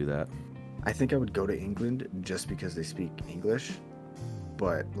probably do that. I think I would go to England just because they speak English,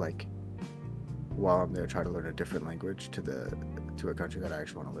 but like while I'm there, try to learn a different language to a country that I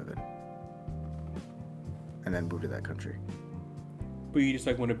actually want to live in, and then move to that country. But you just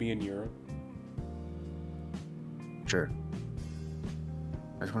like want to be in Europe. Sure.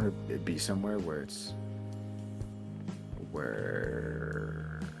 I just want to be somewhere where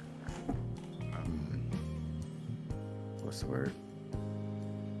what's the word?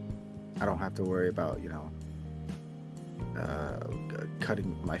 I don't have to worry about,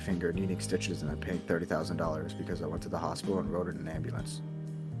 cutting my finger, needing stitches, and then paying $30,000 because I went to the hospital and rode in an ambulance.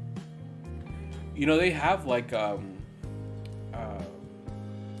 You know, they have like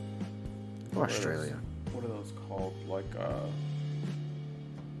Australia. What are those called? Like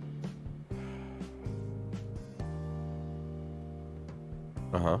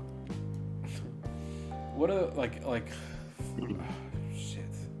Uh-huh. what are like shit.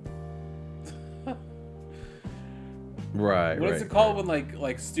 Right. What is it called when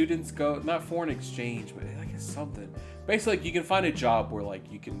like students go, not foreign exchange, but like it's something. Basically, like you can find a job where like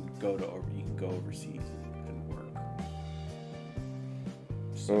you can go overseas and work.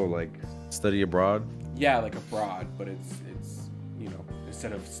 So like study abroad. Yeah, like abroad, but it's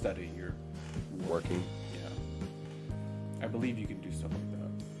instead of studying, you're Working. Yeah. I believe you can do stuff like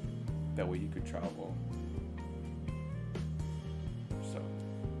that. That way you could travel. So.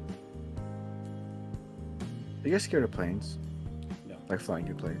 Are you guys scared of planes? No. Like flying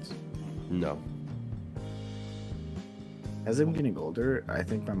your planes? No. As I'm getting older, I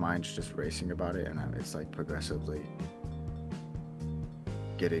think my mind's just racing about it, and it's like progressively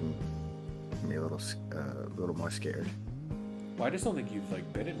getting me a little more scared. Well, I just don't think you've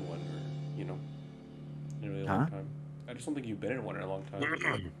like been in one, or in a really long time. I just don't think you've been in one in a long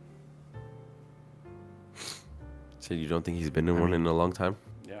time. So you don't think he's been in one in a long time?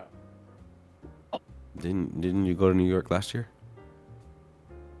 Yeah. Didn't you go to New York last year?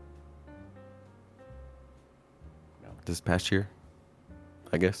 No. This past year,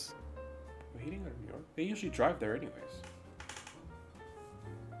 I guess. Well, he didn't go to New York. They usually drive there anyways.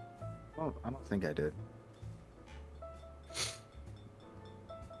 Well, I don't think I did.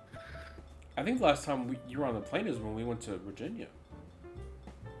 I think the last time you were on the plane is when we went to Virginia.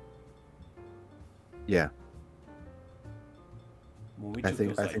 Yeah, When we I took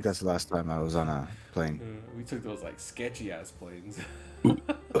think those, that's the last time I was on a plane. we took those like sketchy ass planes.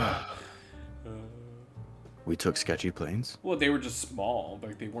 We took sketchy planes. Well, they were just small.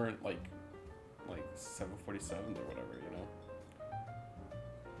 Like they weren't like 747s or whatever,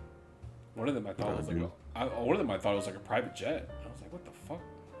 One of them I thought was like one of them I thought was like a private jet. I was like, what the fuck?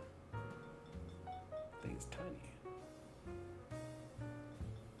 Thing's tiny.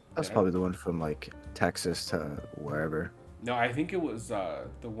 That's Yeah. probably the one from like Texas to wherever. No, I think it was the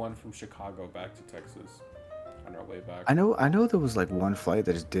one from Chicago back to Texas on our way back. I know there was like one flight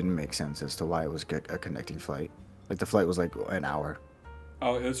that just didn't make sense as to why it was a connecting flight. Like the flight was like an hour.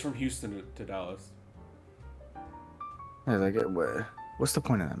 Oh, it was from Houston to Dallas. I was like, what's the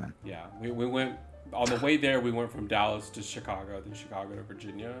point of that, man? Yeah, we went on the way there. We went from Dallas to Chicago, then Chicago to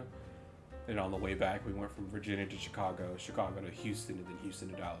Virginia, and on the way back we went from Virginia to Chicago, Chicago to Houston, and then Houston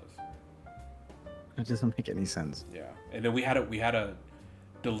to Dallas. It doesn't make any sense. Yeah, and then we had a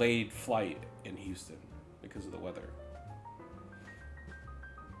delayed flight in Houston because of the weather.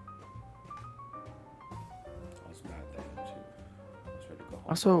 I was mad then too. I was ready to go home.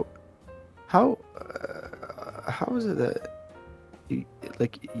 Also, how is it that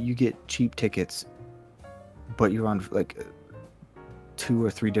you get cheap tickets, but you're on like 2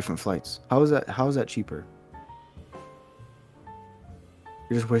 or 3 different flights? How is that cheaper?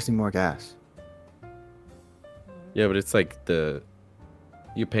 You're just wasting more gas. Yeah, but it's like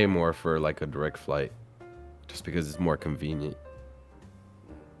you pay more for like a direct flight, just because it's more convenient.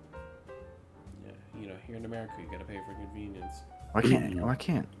 Yeah, here in America, you gotta pay for convenience. Why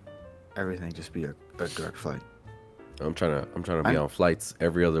can't everything just be a direct flight? I'm trying to be on flights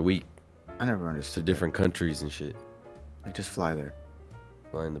every other week I never to understood. different countries and shit. Like just fly there.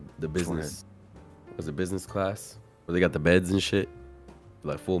 Flying the business. Was it business class? Where they got the beds and shit,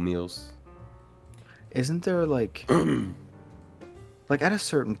 like full meals. Isn't there like like at a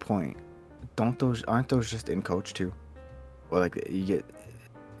certain point, aren't those just in coach too? Or like you get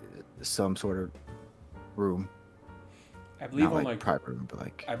some sort of room. I believe Not on like private room, but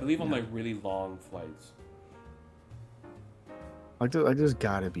like I believe on like really long flights. like there's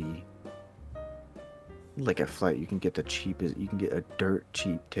gotta be like a flight you can get the cheapest, you can get a dirt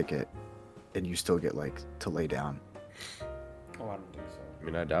cheap ticket and you still get like to lay down. Oh, I don't think so. I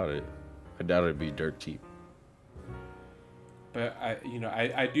mean, I doubt it. I doubt it'd be dirt cheap. But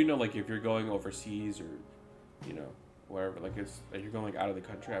I do know like if you're going overseas or wherever, like you're going like out of the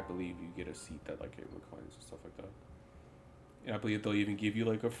country, I believe you get a seat that like it reclines and stuff like that. And I believe they'll even give you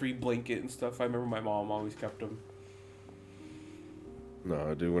like a free blanket and stuff. I remember my mom always kept them.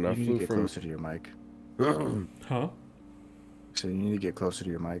 No, dude, when I You need to flew get from closer to your mic. Huh? So you need to get closer to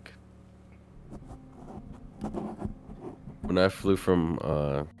your mic. when I flew from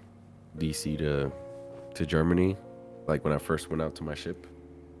DC to Germany, like when I first went out to my ship,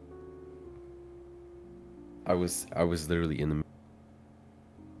 I was literally in the.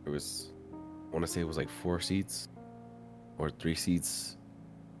 It was, I want to say it was like 4 seats, or 3 seats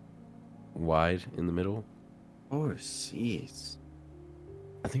wide in the middle. 4 seats.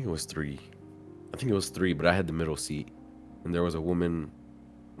 I think it was 3. I think it was 3, but I had the middle seat, and there was a woman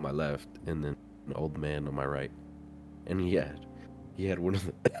on my left, and then an old man on my right, and he had one of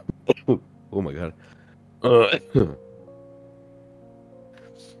the. Oh my god.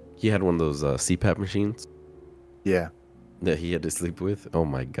 He had one of those CPAP machines Yeah. that he had to sleep with. Oh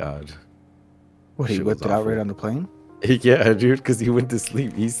my god. What, he Shit whipped was it out awful. right on the plane? Yeah, dude, because he went to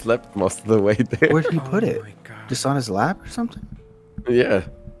sleep. He slept most of the way there. Where'd he put it? my god. Just on his lap or something? Yeah.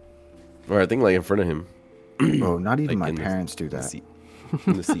 Or I think like in front of him. Bro, not even Like my in the- parents do the that. seat.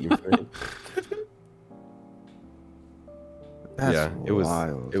 in the seat in front. That's Yeah,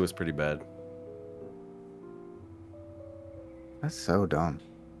 wild. it was pretty bad. That's so dumb.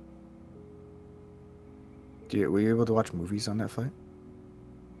 Were you able to watch movies on that flight?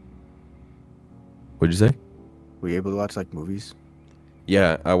 What'd you say? Were you able to watch like movies?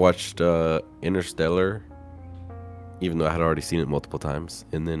 Yeah, I watched Interstellar, even though I had already seen it multiple times.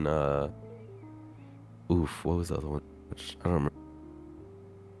 And then what was the other one? Which I don't remember.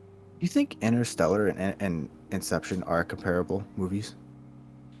 You think Interstellar and Inception are comparable movies?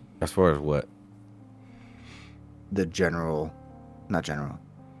 As far as what? The general, not general.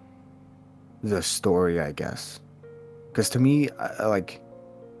 The story, I guess. Because to me, like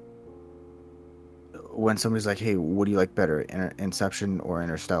when somebody's like, "Hey, what do you like better, Inception or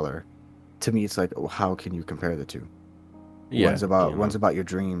Interstellar?" To me, it's like, oh, how can you compare the two? Yeah, One's about your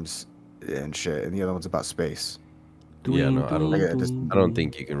dreams and shit, and the other one's about space. Yeah, no, I don't. Like, it just- I don't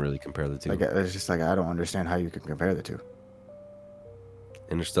think you can really compare the two. Like, it's just like I don't understand how you can compare the two.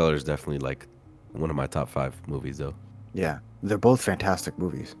 Interstellar is definitely like one of my top 5 movies, though. Yeah, they're both fantastic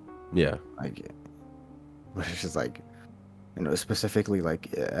movies. Yeah, Like, but it's just like, specifically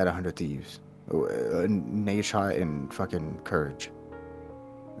like at 100 Thieves, Nate Shot and fucking Courage.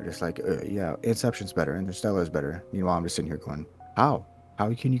 They're just like, yeah, Inception's better, Interstellar's better. Meanwhile, I'm just sitting here going, how?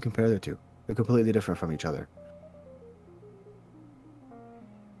 How can you compare the two? They're completely different from each other.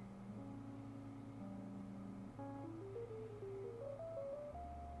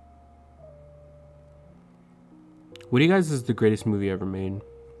 What do you guys is the greatest movie ever made?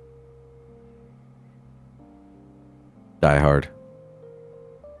 Die Hard.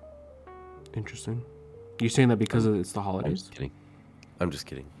 Interesting. You're saying that because it's the I'm holidays? just kidding. I'm just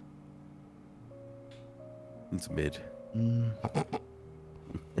kidding. It's mid.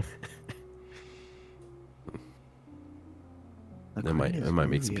 That might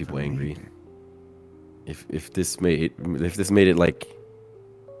make some people angry. If this made it like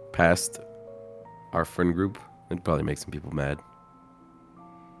past our friend group, it'd probably make some people mad.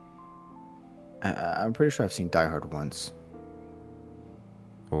 I'm pretty sure I've seen Die Hard once.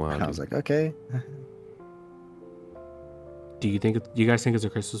 Oh, wow, And I was dude. like, okay. Do you guys think it's a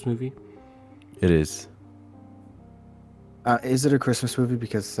Christmas movie? It is. Is it a Christmas movie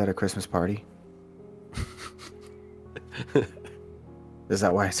because it's at a Christmas party? Is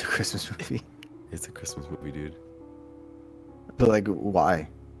that why it's a Christmas movie? It's a Christmas movie, dude. But like, why?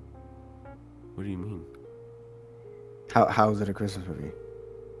 What do you mean, How is it a Christmas movie?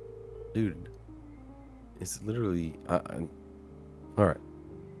 dude? It's literally. All right.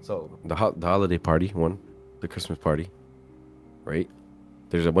 So the holiday party one, the Christmas party, right?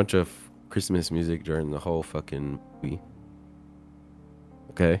 There's a bunch of Christmas music during the whole fucking movie.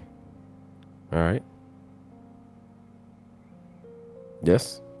 Okay. All right.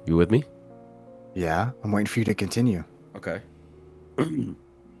 Yes, you with me? Yeah, I'm waiting for you to continue. Okay.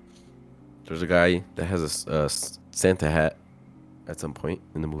 There's a guy that has a Santa hat at some point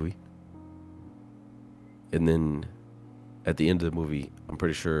in the movie. And then at the end of the movie, I'm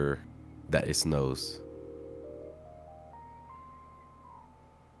pretty sure that it snows.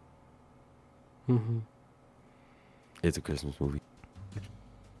 Mm-hmm. It's a Christmas movie.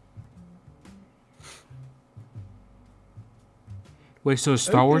 Wait, so is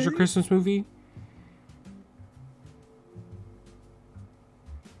Star Wars a Christmas movie?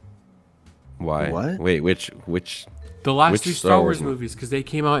 Why? What? Wait, which The last Which 3 Star Star Wars Wars movies, because they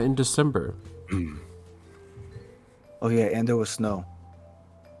came out in December. Oh yeah, and there was snow.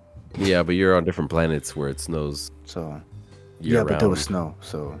 Yeah, but you're on different planets where it snows So year yeah, but there was round. snow.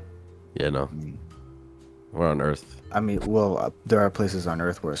 So Yeah, no. We're on Earth. I mean, well, there are places on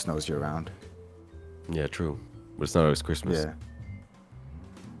Earth where it snows year round. Yeah, true. But it's not always Christmas. Yeah.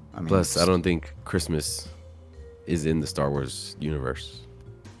 I mean, Plus, I don't think Christmas is in the Star Wars universe.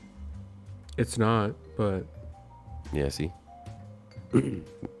 It's not, but Yeah, see?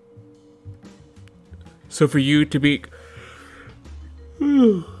 so for you to be,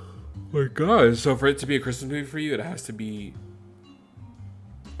 oh my God! So for it to be a Christmas movie for you, it has to be,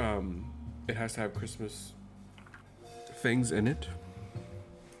 it has to have Christmas things in it.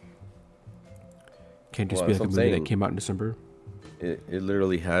 Can't just Well, be that's like a what I'm movie saying. that came out in December. It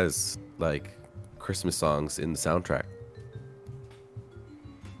literally has like Christmas songs in the soundtrack.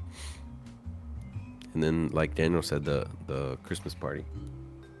 And then, like Daniel said, the Christmas party.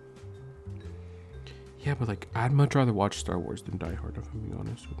 Yeah, but like I'd much rather watch Star Wars than Die Hard, if I'm being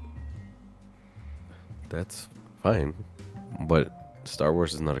honest with you. That's fine. But Star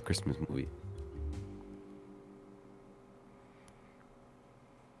Wars is not a Christmas movie.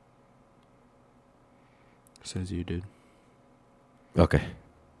 Says you did. Okay.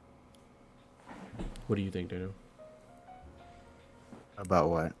 What do you think, Daniel? About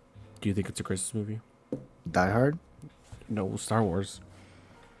what? Do you think it's a Christmas movie? Die Hard? No, Star Wars.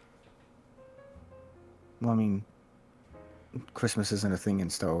 Well, I mean, Christmas isn't a thing in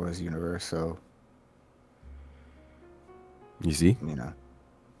Star Wars universe, so You see? you know.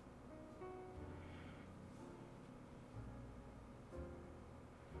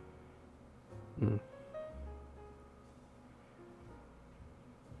 Mm.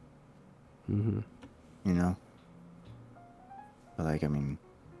 Mm-hmm. You know. But like, I mean,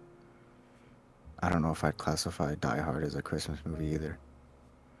 I don't know if I'd classify Die Hard as a Christmas movie either.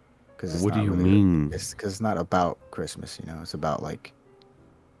 Because it's What do not you really. mean? It's because it's not about Christmas. You know, it's about like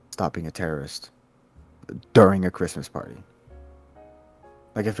stopping a terrorist during a Christmas party.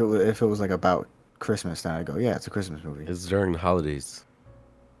 Like if it was like about Christmas, then I'd go, yeah, it's a Christmas movie. It's during the holidays.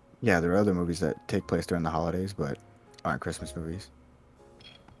 Yeah, there are other movies that take place during the holidays, but aren't Christmas movies.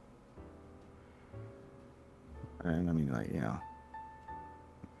 And I mean, like, you know,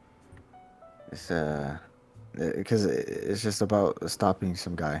 it's because it's just about stopping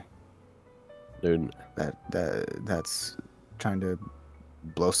some guy Dude, that's trying to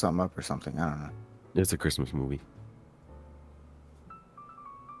blow something up or something. I don't know. it's a Christmas movie.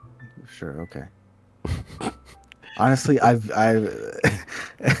 Sure, okay. Honestly, I've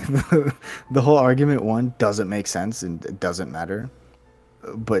the whole argument, one, doesn't make sense and it doesn't matter,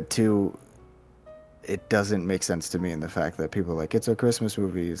 but two, it doesn't make sense to me in the fact that people are like, it's a Christmas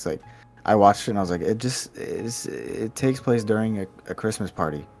movie. It's like I watched it and I was like, it takes place during a Christmas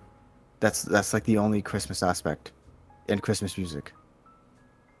party. That's like the only Christmas aspect in Christmas music.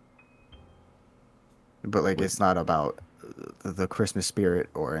 But like, it's not about the Christmas spirit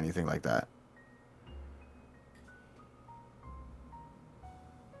or anything like that.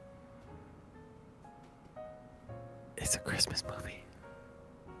 It's a Christmas movie.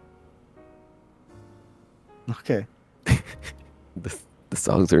 Okay. The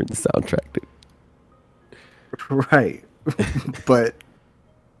songs are in the soundtrack, dude. Right. But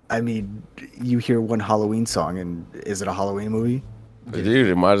I mean, you hear one Halloween song and is it a Halloween movie? Dude,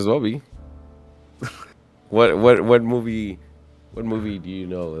 it might as well be. What movie do you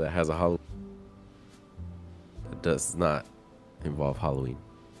know that has a Halloween that does not involve Halloween?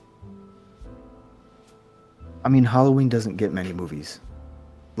 I mean, Halloween doesn't get many movies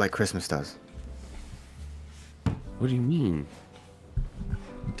like Christmas does. What do you mean?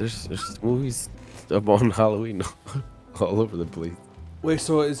 There's movies on Halloween all over the place. Wait,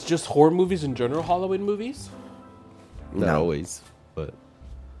 so it's just horror movies in general, Halloween movies? Not No. always, but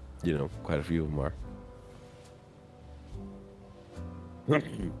you know, quite a few of them are. I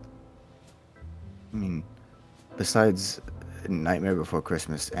mean, besides Nightmare Before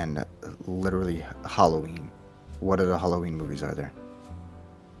Christmas and literally Halloween, what other Halloween movies are there?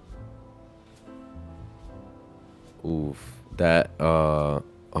 Oof, that oh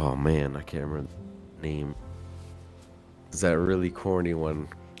man, I can't remember the name. Is that really corny one?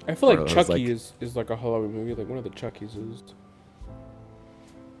 I feel like Bro, it's Chucky like- is like a Halloween movie. Like one of the Chuckies is.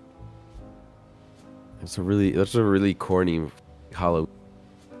 That's a really corny Halloween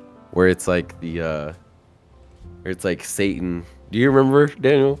where it's like where it's like Satan. Do you remember,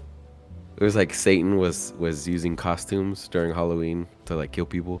 Daniel? It was like Satan was using costumes during Halloween to like kill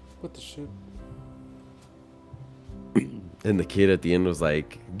people. What the shit? And the kid at the end was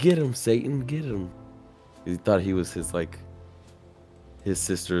like, "Get him, Satan, get him." He thought he was his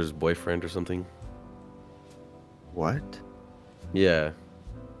sister's boyfriend or something. What? Yeah.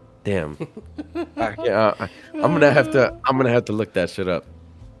 Damn. I'm gonna have to look that shit up.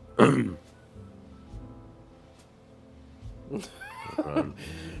 That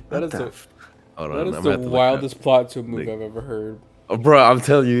What is the the f- Hold that on, is I'm the gonna have to look wildest plot to a movie Like- I've ever heard. that. Oh, bro, I'm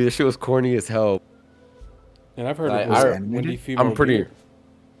telling you, this shit was corny as hell. And I've heard Like, of I- Wendy Female.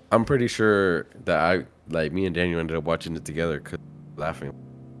 I'm pretty sure that me and Daniel ended up watching it together, laughing,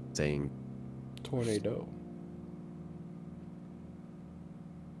 saying, Tornado.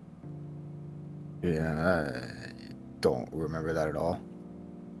 Yeah, I don't remember that at all.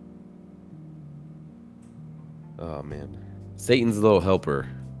 "Oh man, Satan's little helper."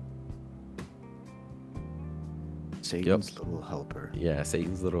 Satan's Little Helper. Yeah,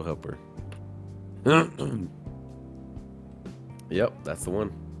 Satan's little helper. Yep, that's the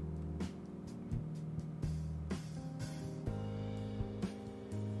one.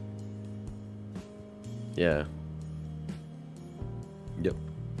 Yeah. Yep.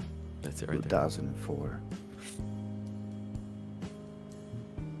 That's it right there. 2004.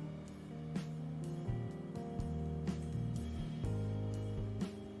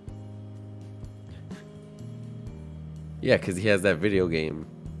 Yeah, because he has that video game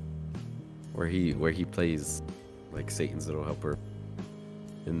where he plays like Satan's little helper,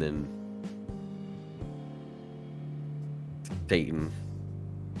 and then Satan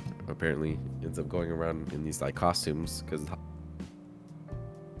apparently ends up going around in these like costumes because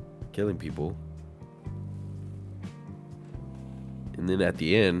killing people, and then at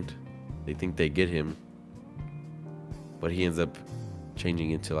the end they think they get him, but he ends up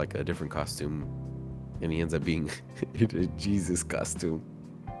changing into like a different costume, and he ends up being in a Jesus costume.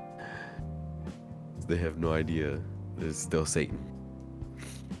 They have no idea that it's still Satan.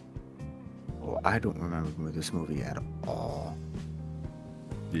 Oh, I don't remember this movie at all.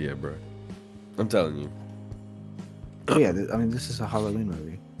 Yeah, bro. I'm telling you. Oh, yeah, I mean, this is a Halloween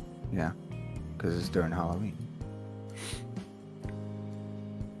movie. Yeah, because it's during Halloween.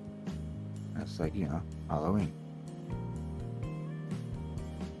 That's like, you know, Halloween.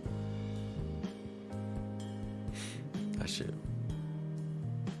 That shit.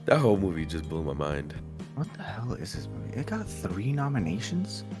 That whole movie just blew my mind. What the hell is this movie? It got 3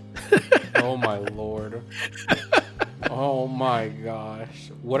 nominations? Oh my lord. Oh my gosh.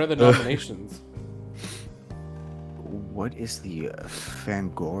 What are the nominations? What is the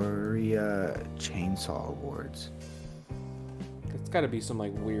Fangoria Chainsaw Awards? It's got to be some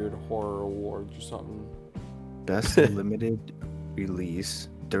like weird horror awards or something. Best limited release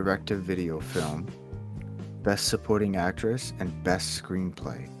direct-to-video film, best supporting actress, and best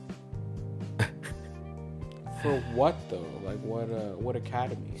screenplay. For what though? Like what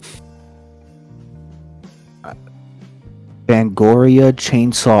academy? Fangoria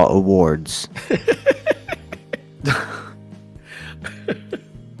Chainsaw Awards.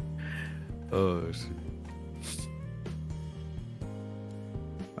 Oh shit.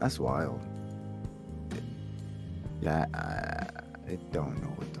 That's wild. Yeah, I don't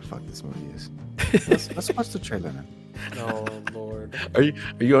know what the fuck this movie is. Let's watch the trailer now. Oh lord. Are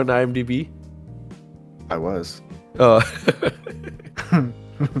you on IMDb? I was. Oh.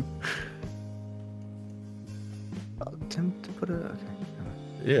 Attempt to put a okay.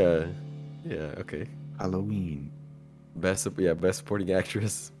 Yeah. Yeah, okay. Halloween. Best supporting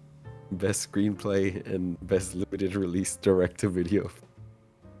actress, best screenplay, and best limited release direct to video.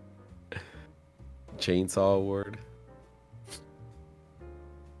 Chainsaw Award.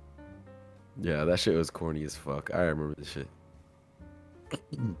 Yeah, that shit was corny as fuck. I remember this shit.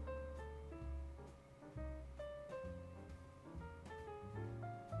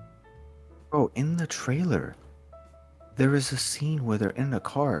 Bro, in the trailer, there is a scene where they're in a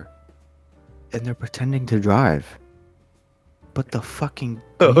car and they're pretending to drive. But the fucking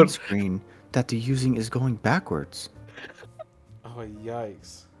green screen that they're using is going backwards. Oh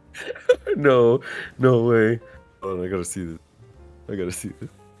yikes. No way. Hold on, I gotta see this.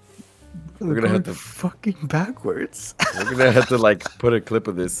 We're gonna have to fucking backwards. We're gonna have to like put a clip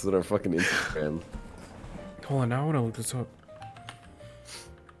of this on our fucking Instagram. Hold on, now I want to look this up.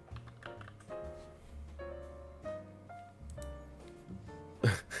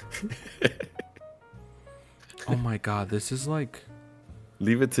 Oh my god, this is like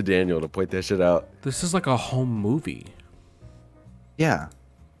Leave it to Daniel to point that shit out. this is like a home movie. Yeah.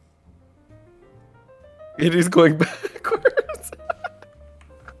 It is going backwards.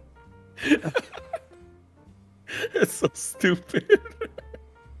 It's so stupid.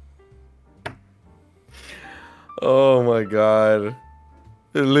 Oh my god.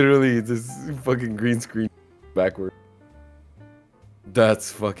 It literally this fucking green screen backward.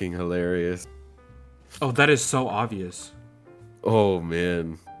 That's fucking hilarious. Oh, that is so obvious. Oh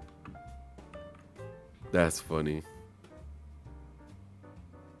man. That's funny.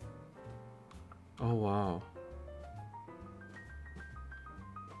 Oh wow.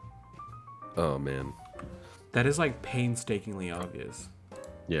 Oh man. That is like painstakingly obvious.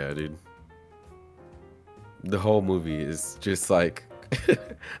 Yeah, dude. The whole movie is just like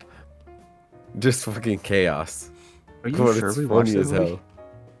just fucking chaos. Are you But sure it's we watched funny that as movie?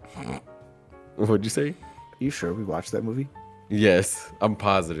 hell. What'd you say? Are you sure we watched that movie? Yes, I'm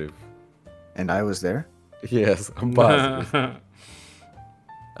positive. And I was there? Yes, I'm positive.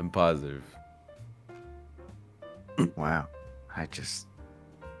 I'm positive. Wow. I just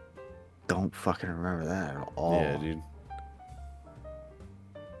don't fucking remember that at all. Yeah, dude.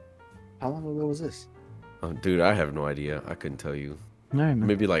 How long ago was this? Oh, dude, I have no idea. I couldn't tell you. No,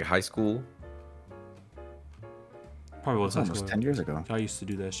 Maybe like high school. Probably was almost 10 years ago. I used to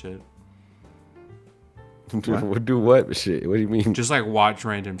do that shit. Do what shit? What do you mean? Just like watch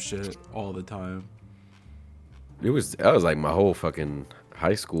random shit all the time. That was like my whole fucking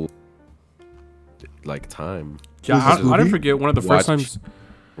high school like time. Yeah, I didn't forget one of the first Watch. times.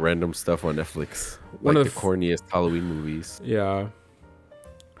 random stuff on Netflix, One like of the corniest Halloween movies. Yeah.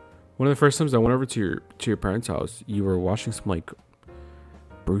 One of the first times I went over to your parents' house, you were watching some like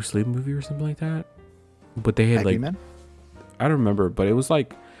Bruce Lee movie or something like that. But they had like Man? I don't remember, but it was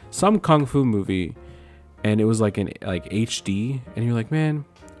like some kung fu movie, and it was like in like HD, and you're like, man,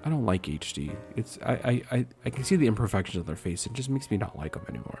 I don't like HD. It's I can see the imperfections of their face. It just makes me not like them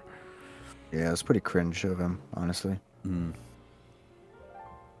anymore. Yeah, it was pretty cringe of him, honestly. I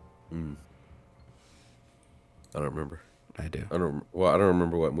don't remember. I do. I don't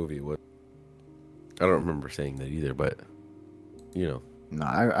remember what movie it was. I don't remember saying that either, but you know. No,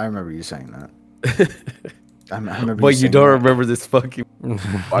 I remember you saying that. I remember. But you saying don't that. remember this fucking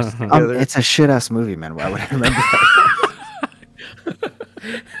watch together? It's a shit ass movie, man. Why would I remember that?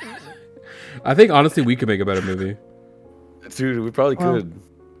 I think honestly we could make a better movie. Dude, we probably Well, could.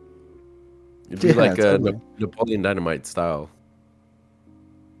 It'd be yeah, like totally. Napoleon Dynamite style.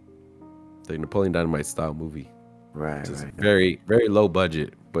 The Napoleon Dynamite style movie. Right, Just right. very, very low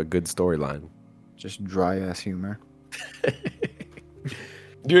budget, but good storyline. Just dry ass humor.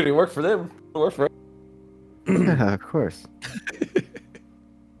 Dude, it worked for them. It worked for Yeah, of course.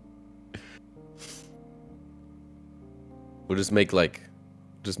 We'll just make like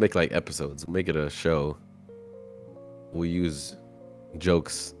episodes. We'll make it a show. We'll use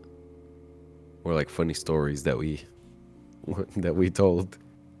jokes or like funny stories that we told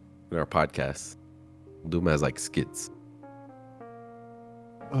in our podcast. Do them as like skits.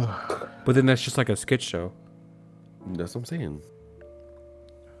 But then that's just like a sketch show. That's what I'm saying.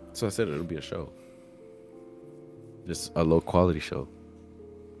 So I said it'll be a show. Just a low quality show.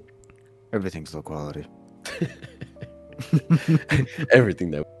 Everything's low quality.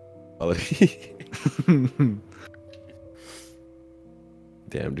 Everything that quality.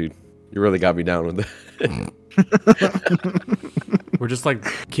 Damn, dude. You really got me down with that. We're just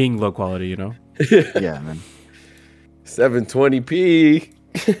like king low quality, you know? Yeah, man. 720p.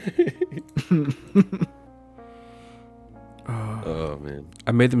 Oh man,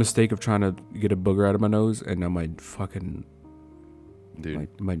 I made the mistake of trying to get a booger out of my nose, and now my fucking dude.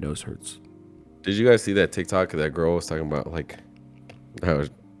 my nose hurts. Did you guys see that TikTok? That girl was talking about like how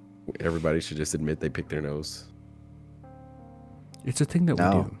everybody should just admit they picked their nose. It's a thing that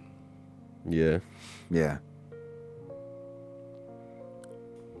No. we do. Yeah, Yeah.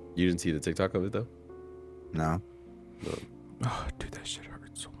 you didn't see the TikTok of it though. No. Oh, dude, that shit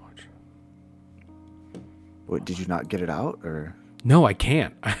hurts so much. What, did you not get it out or? No, I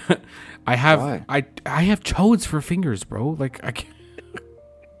can't. I have Why? I have chodes for fingers, bro. Like I can't.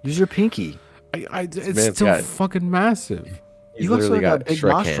 Use your pinky. It's man's still got- fucking massive. He's You also literally got big Shrek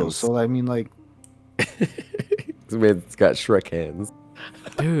nostrils, hands. so I mean, like, This man's got Shrek hands.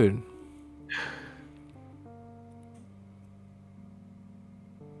 Dude.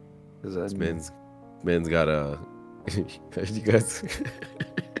 This man's got a. You guys,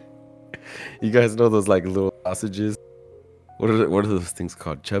 you guys know those like little sausages? What are those things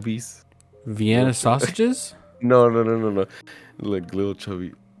called? Chubbies? Vienna sausages? No. Like little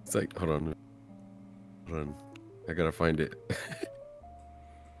chubby. It's like hold on. I gotta find it.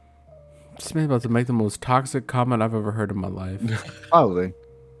 This man's about to make the most toxic comment I've ever heard in my life. probably.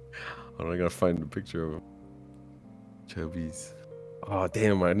 Hold on, I gotta find the picture of him. Chubbies. Oh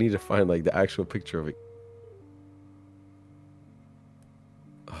damn! I need to find like the actual picture of it.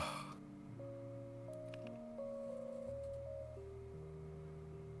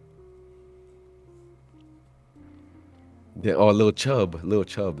 Yeah, oh, Lil Chub.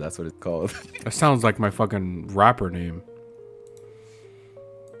 That's what it's called. That sounds like my fucking rapper name.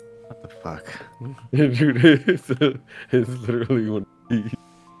 What the fuck? Dude, it's literally one of these.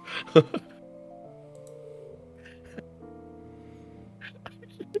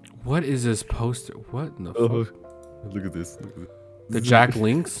 What is this poster? What in the Oh, fuck? look at this. The Jack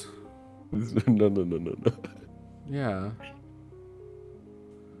Links? No. Yeah.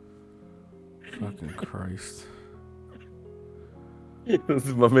 Fucking Christ. This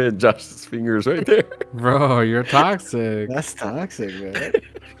is my man Josh's fingers right there. Bro, you're toxic. That's toxic, man.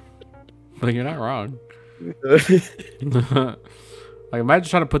 Like, you're not wrong. Like, imagine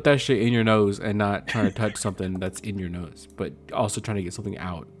trying to put that shit in your nose and not trying to touch something that's in your nose, but also trying to get something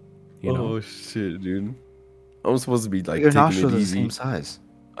out. You know? Oh shit, dude. I'm supposed to be like Your taking nostrils it are the easy. same size.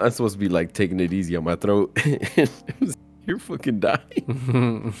 I'm supposed to be like taking it easy on my throat. You're fucking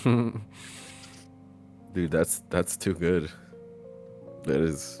dying. Dude, that's too good. That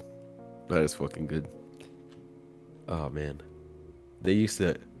is fucking good. Oh man. They used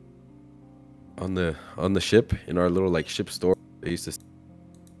to on the ship in our little like ship store, they used to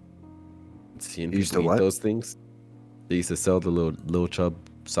seeing Used people to eat what? those things. They used to sell the little chub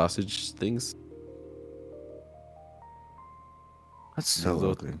sausage things. That's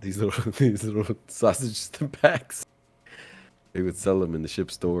so ugly. These little sausage packs. They would sell them in the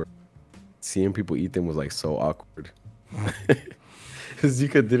ship store. Seeing people eat them was like so awkward. Because you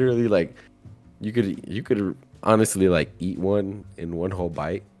could literally like, you could honestly like eat one in one whole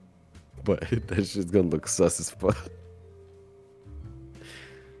bite, but that's just gonna look sus as fuck.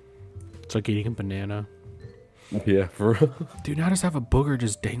 It's like eating a banana. Yeah, for real. Dude, now I just have a booger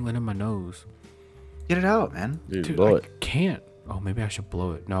just dangling in my nose. Get it out, man. Dude, blow I it. can't. Oh, maybe I should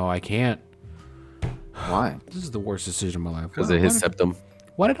blow it. No, I can't. Why? This is the worst decision of my life. Because of his septum.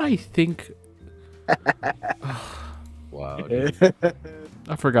 Why did I think? Wow. Dude.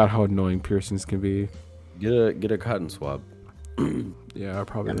 I forgot how annoying piercings can be. Get a cotton swab. Yeah, I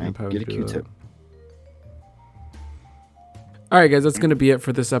probably Yeah, man. probably Get a do Q-tip. that. All right, guys, that's going to be it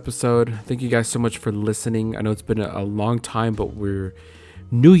for this episode. Thank you guys so much for listening. I know it's been a long time, but we're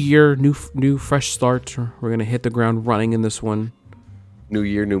new year, new fresh start. We're going to hit the ground running in this one. New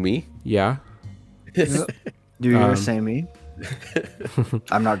year, new me. Yeah. Do you say me?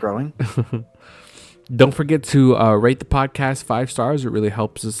 I'm not growing. Don't forget to rate the podcast 5 stars. It really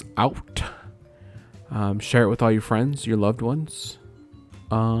helps us out. Share it with all your friends, your loved ones.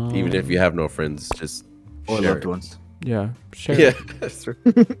 Even if you have no friends, just Or share loved it. ones. Yeah, share Yeah, it. that's true.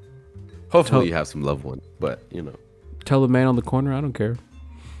 Hopefully you have some loved ones, but you know. Tell the man on the corner, I don't care.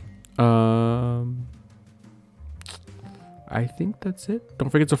 I think that's it. Don't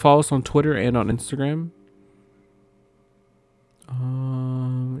forget to follow us on Twitter and on Instagram.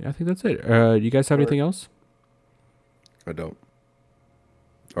 I think that's it. You guys have anything else? I don't.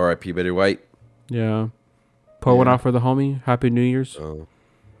 R.I.P. Betty White. Yeah. Pour one Yeah. out for the homie. Happy New Year's. Oh,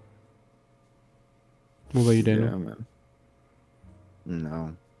 What about you, Daniel? Yeah, man.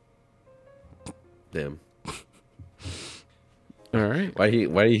 No. damn. All right. Why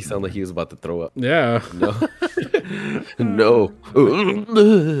did he sound like he was about to throw up? Yeah. No. No.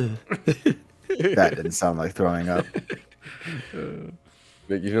 That didn't sound like throwing up. You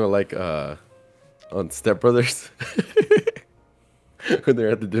know, like on Step Brothers, when they're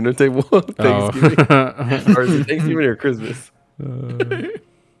at the dinner table on Thanksgiving, or is it Thanksgiving or Christmas?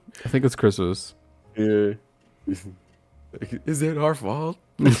 I think it's Christmas. Yeah. Is it our fault?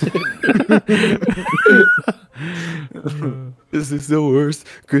 This is the worst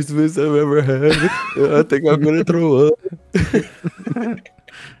Christmas I've ever had. I think I'm gonna throw up.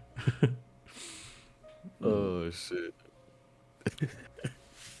 Oh shit.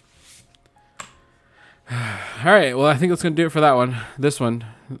 All right. Well, I think that's going to do it for that one. This one,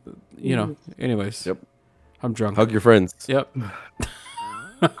 anyways. Yep. I'm drunk. Hug your friends. Yep.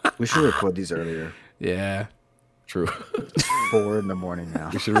 We should record these earlier. Yeah. True. It's 4 in the morning now.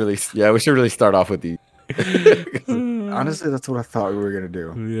 We should really start off with these. Honestly, that's what I thought we were gonna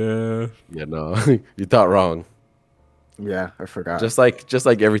do. Yeah. Yeah, no, you thought wrong. Yeah, I forgot. Just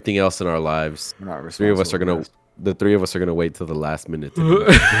like everything else in our lives, We're not the three of us are gonna wait till the last minute. To do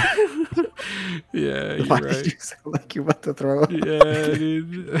it. Yeah, you're Why right. did you sound like you're about to throw up? Yeah,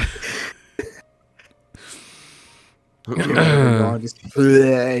 dude.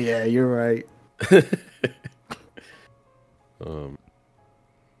 Yeah, you're right. All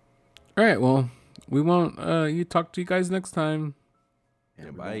right. Well, we won't. You talk to you guys next time. Yeah,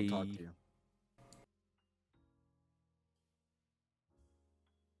 we won't Bye. talk to you.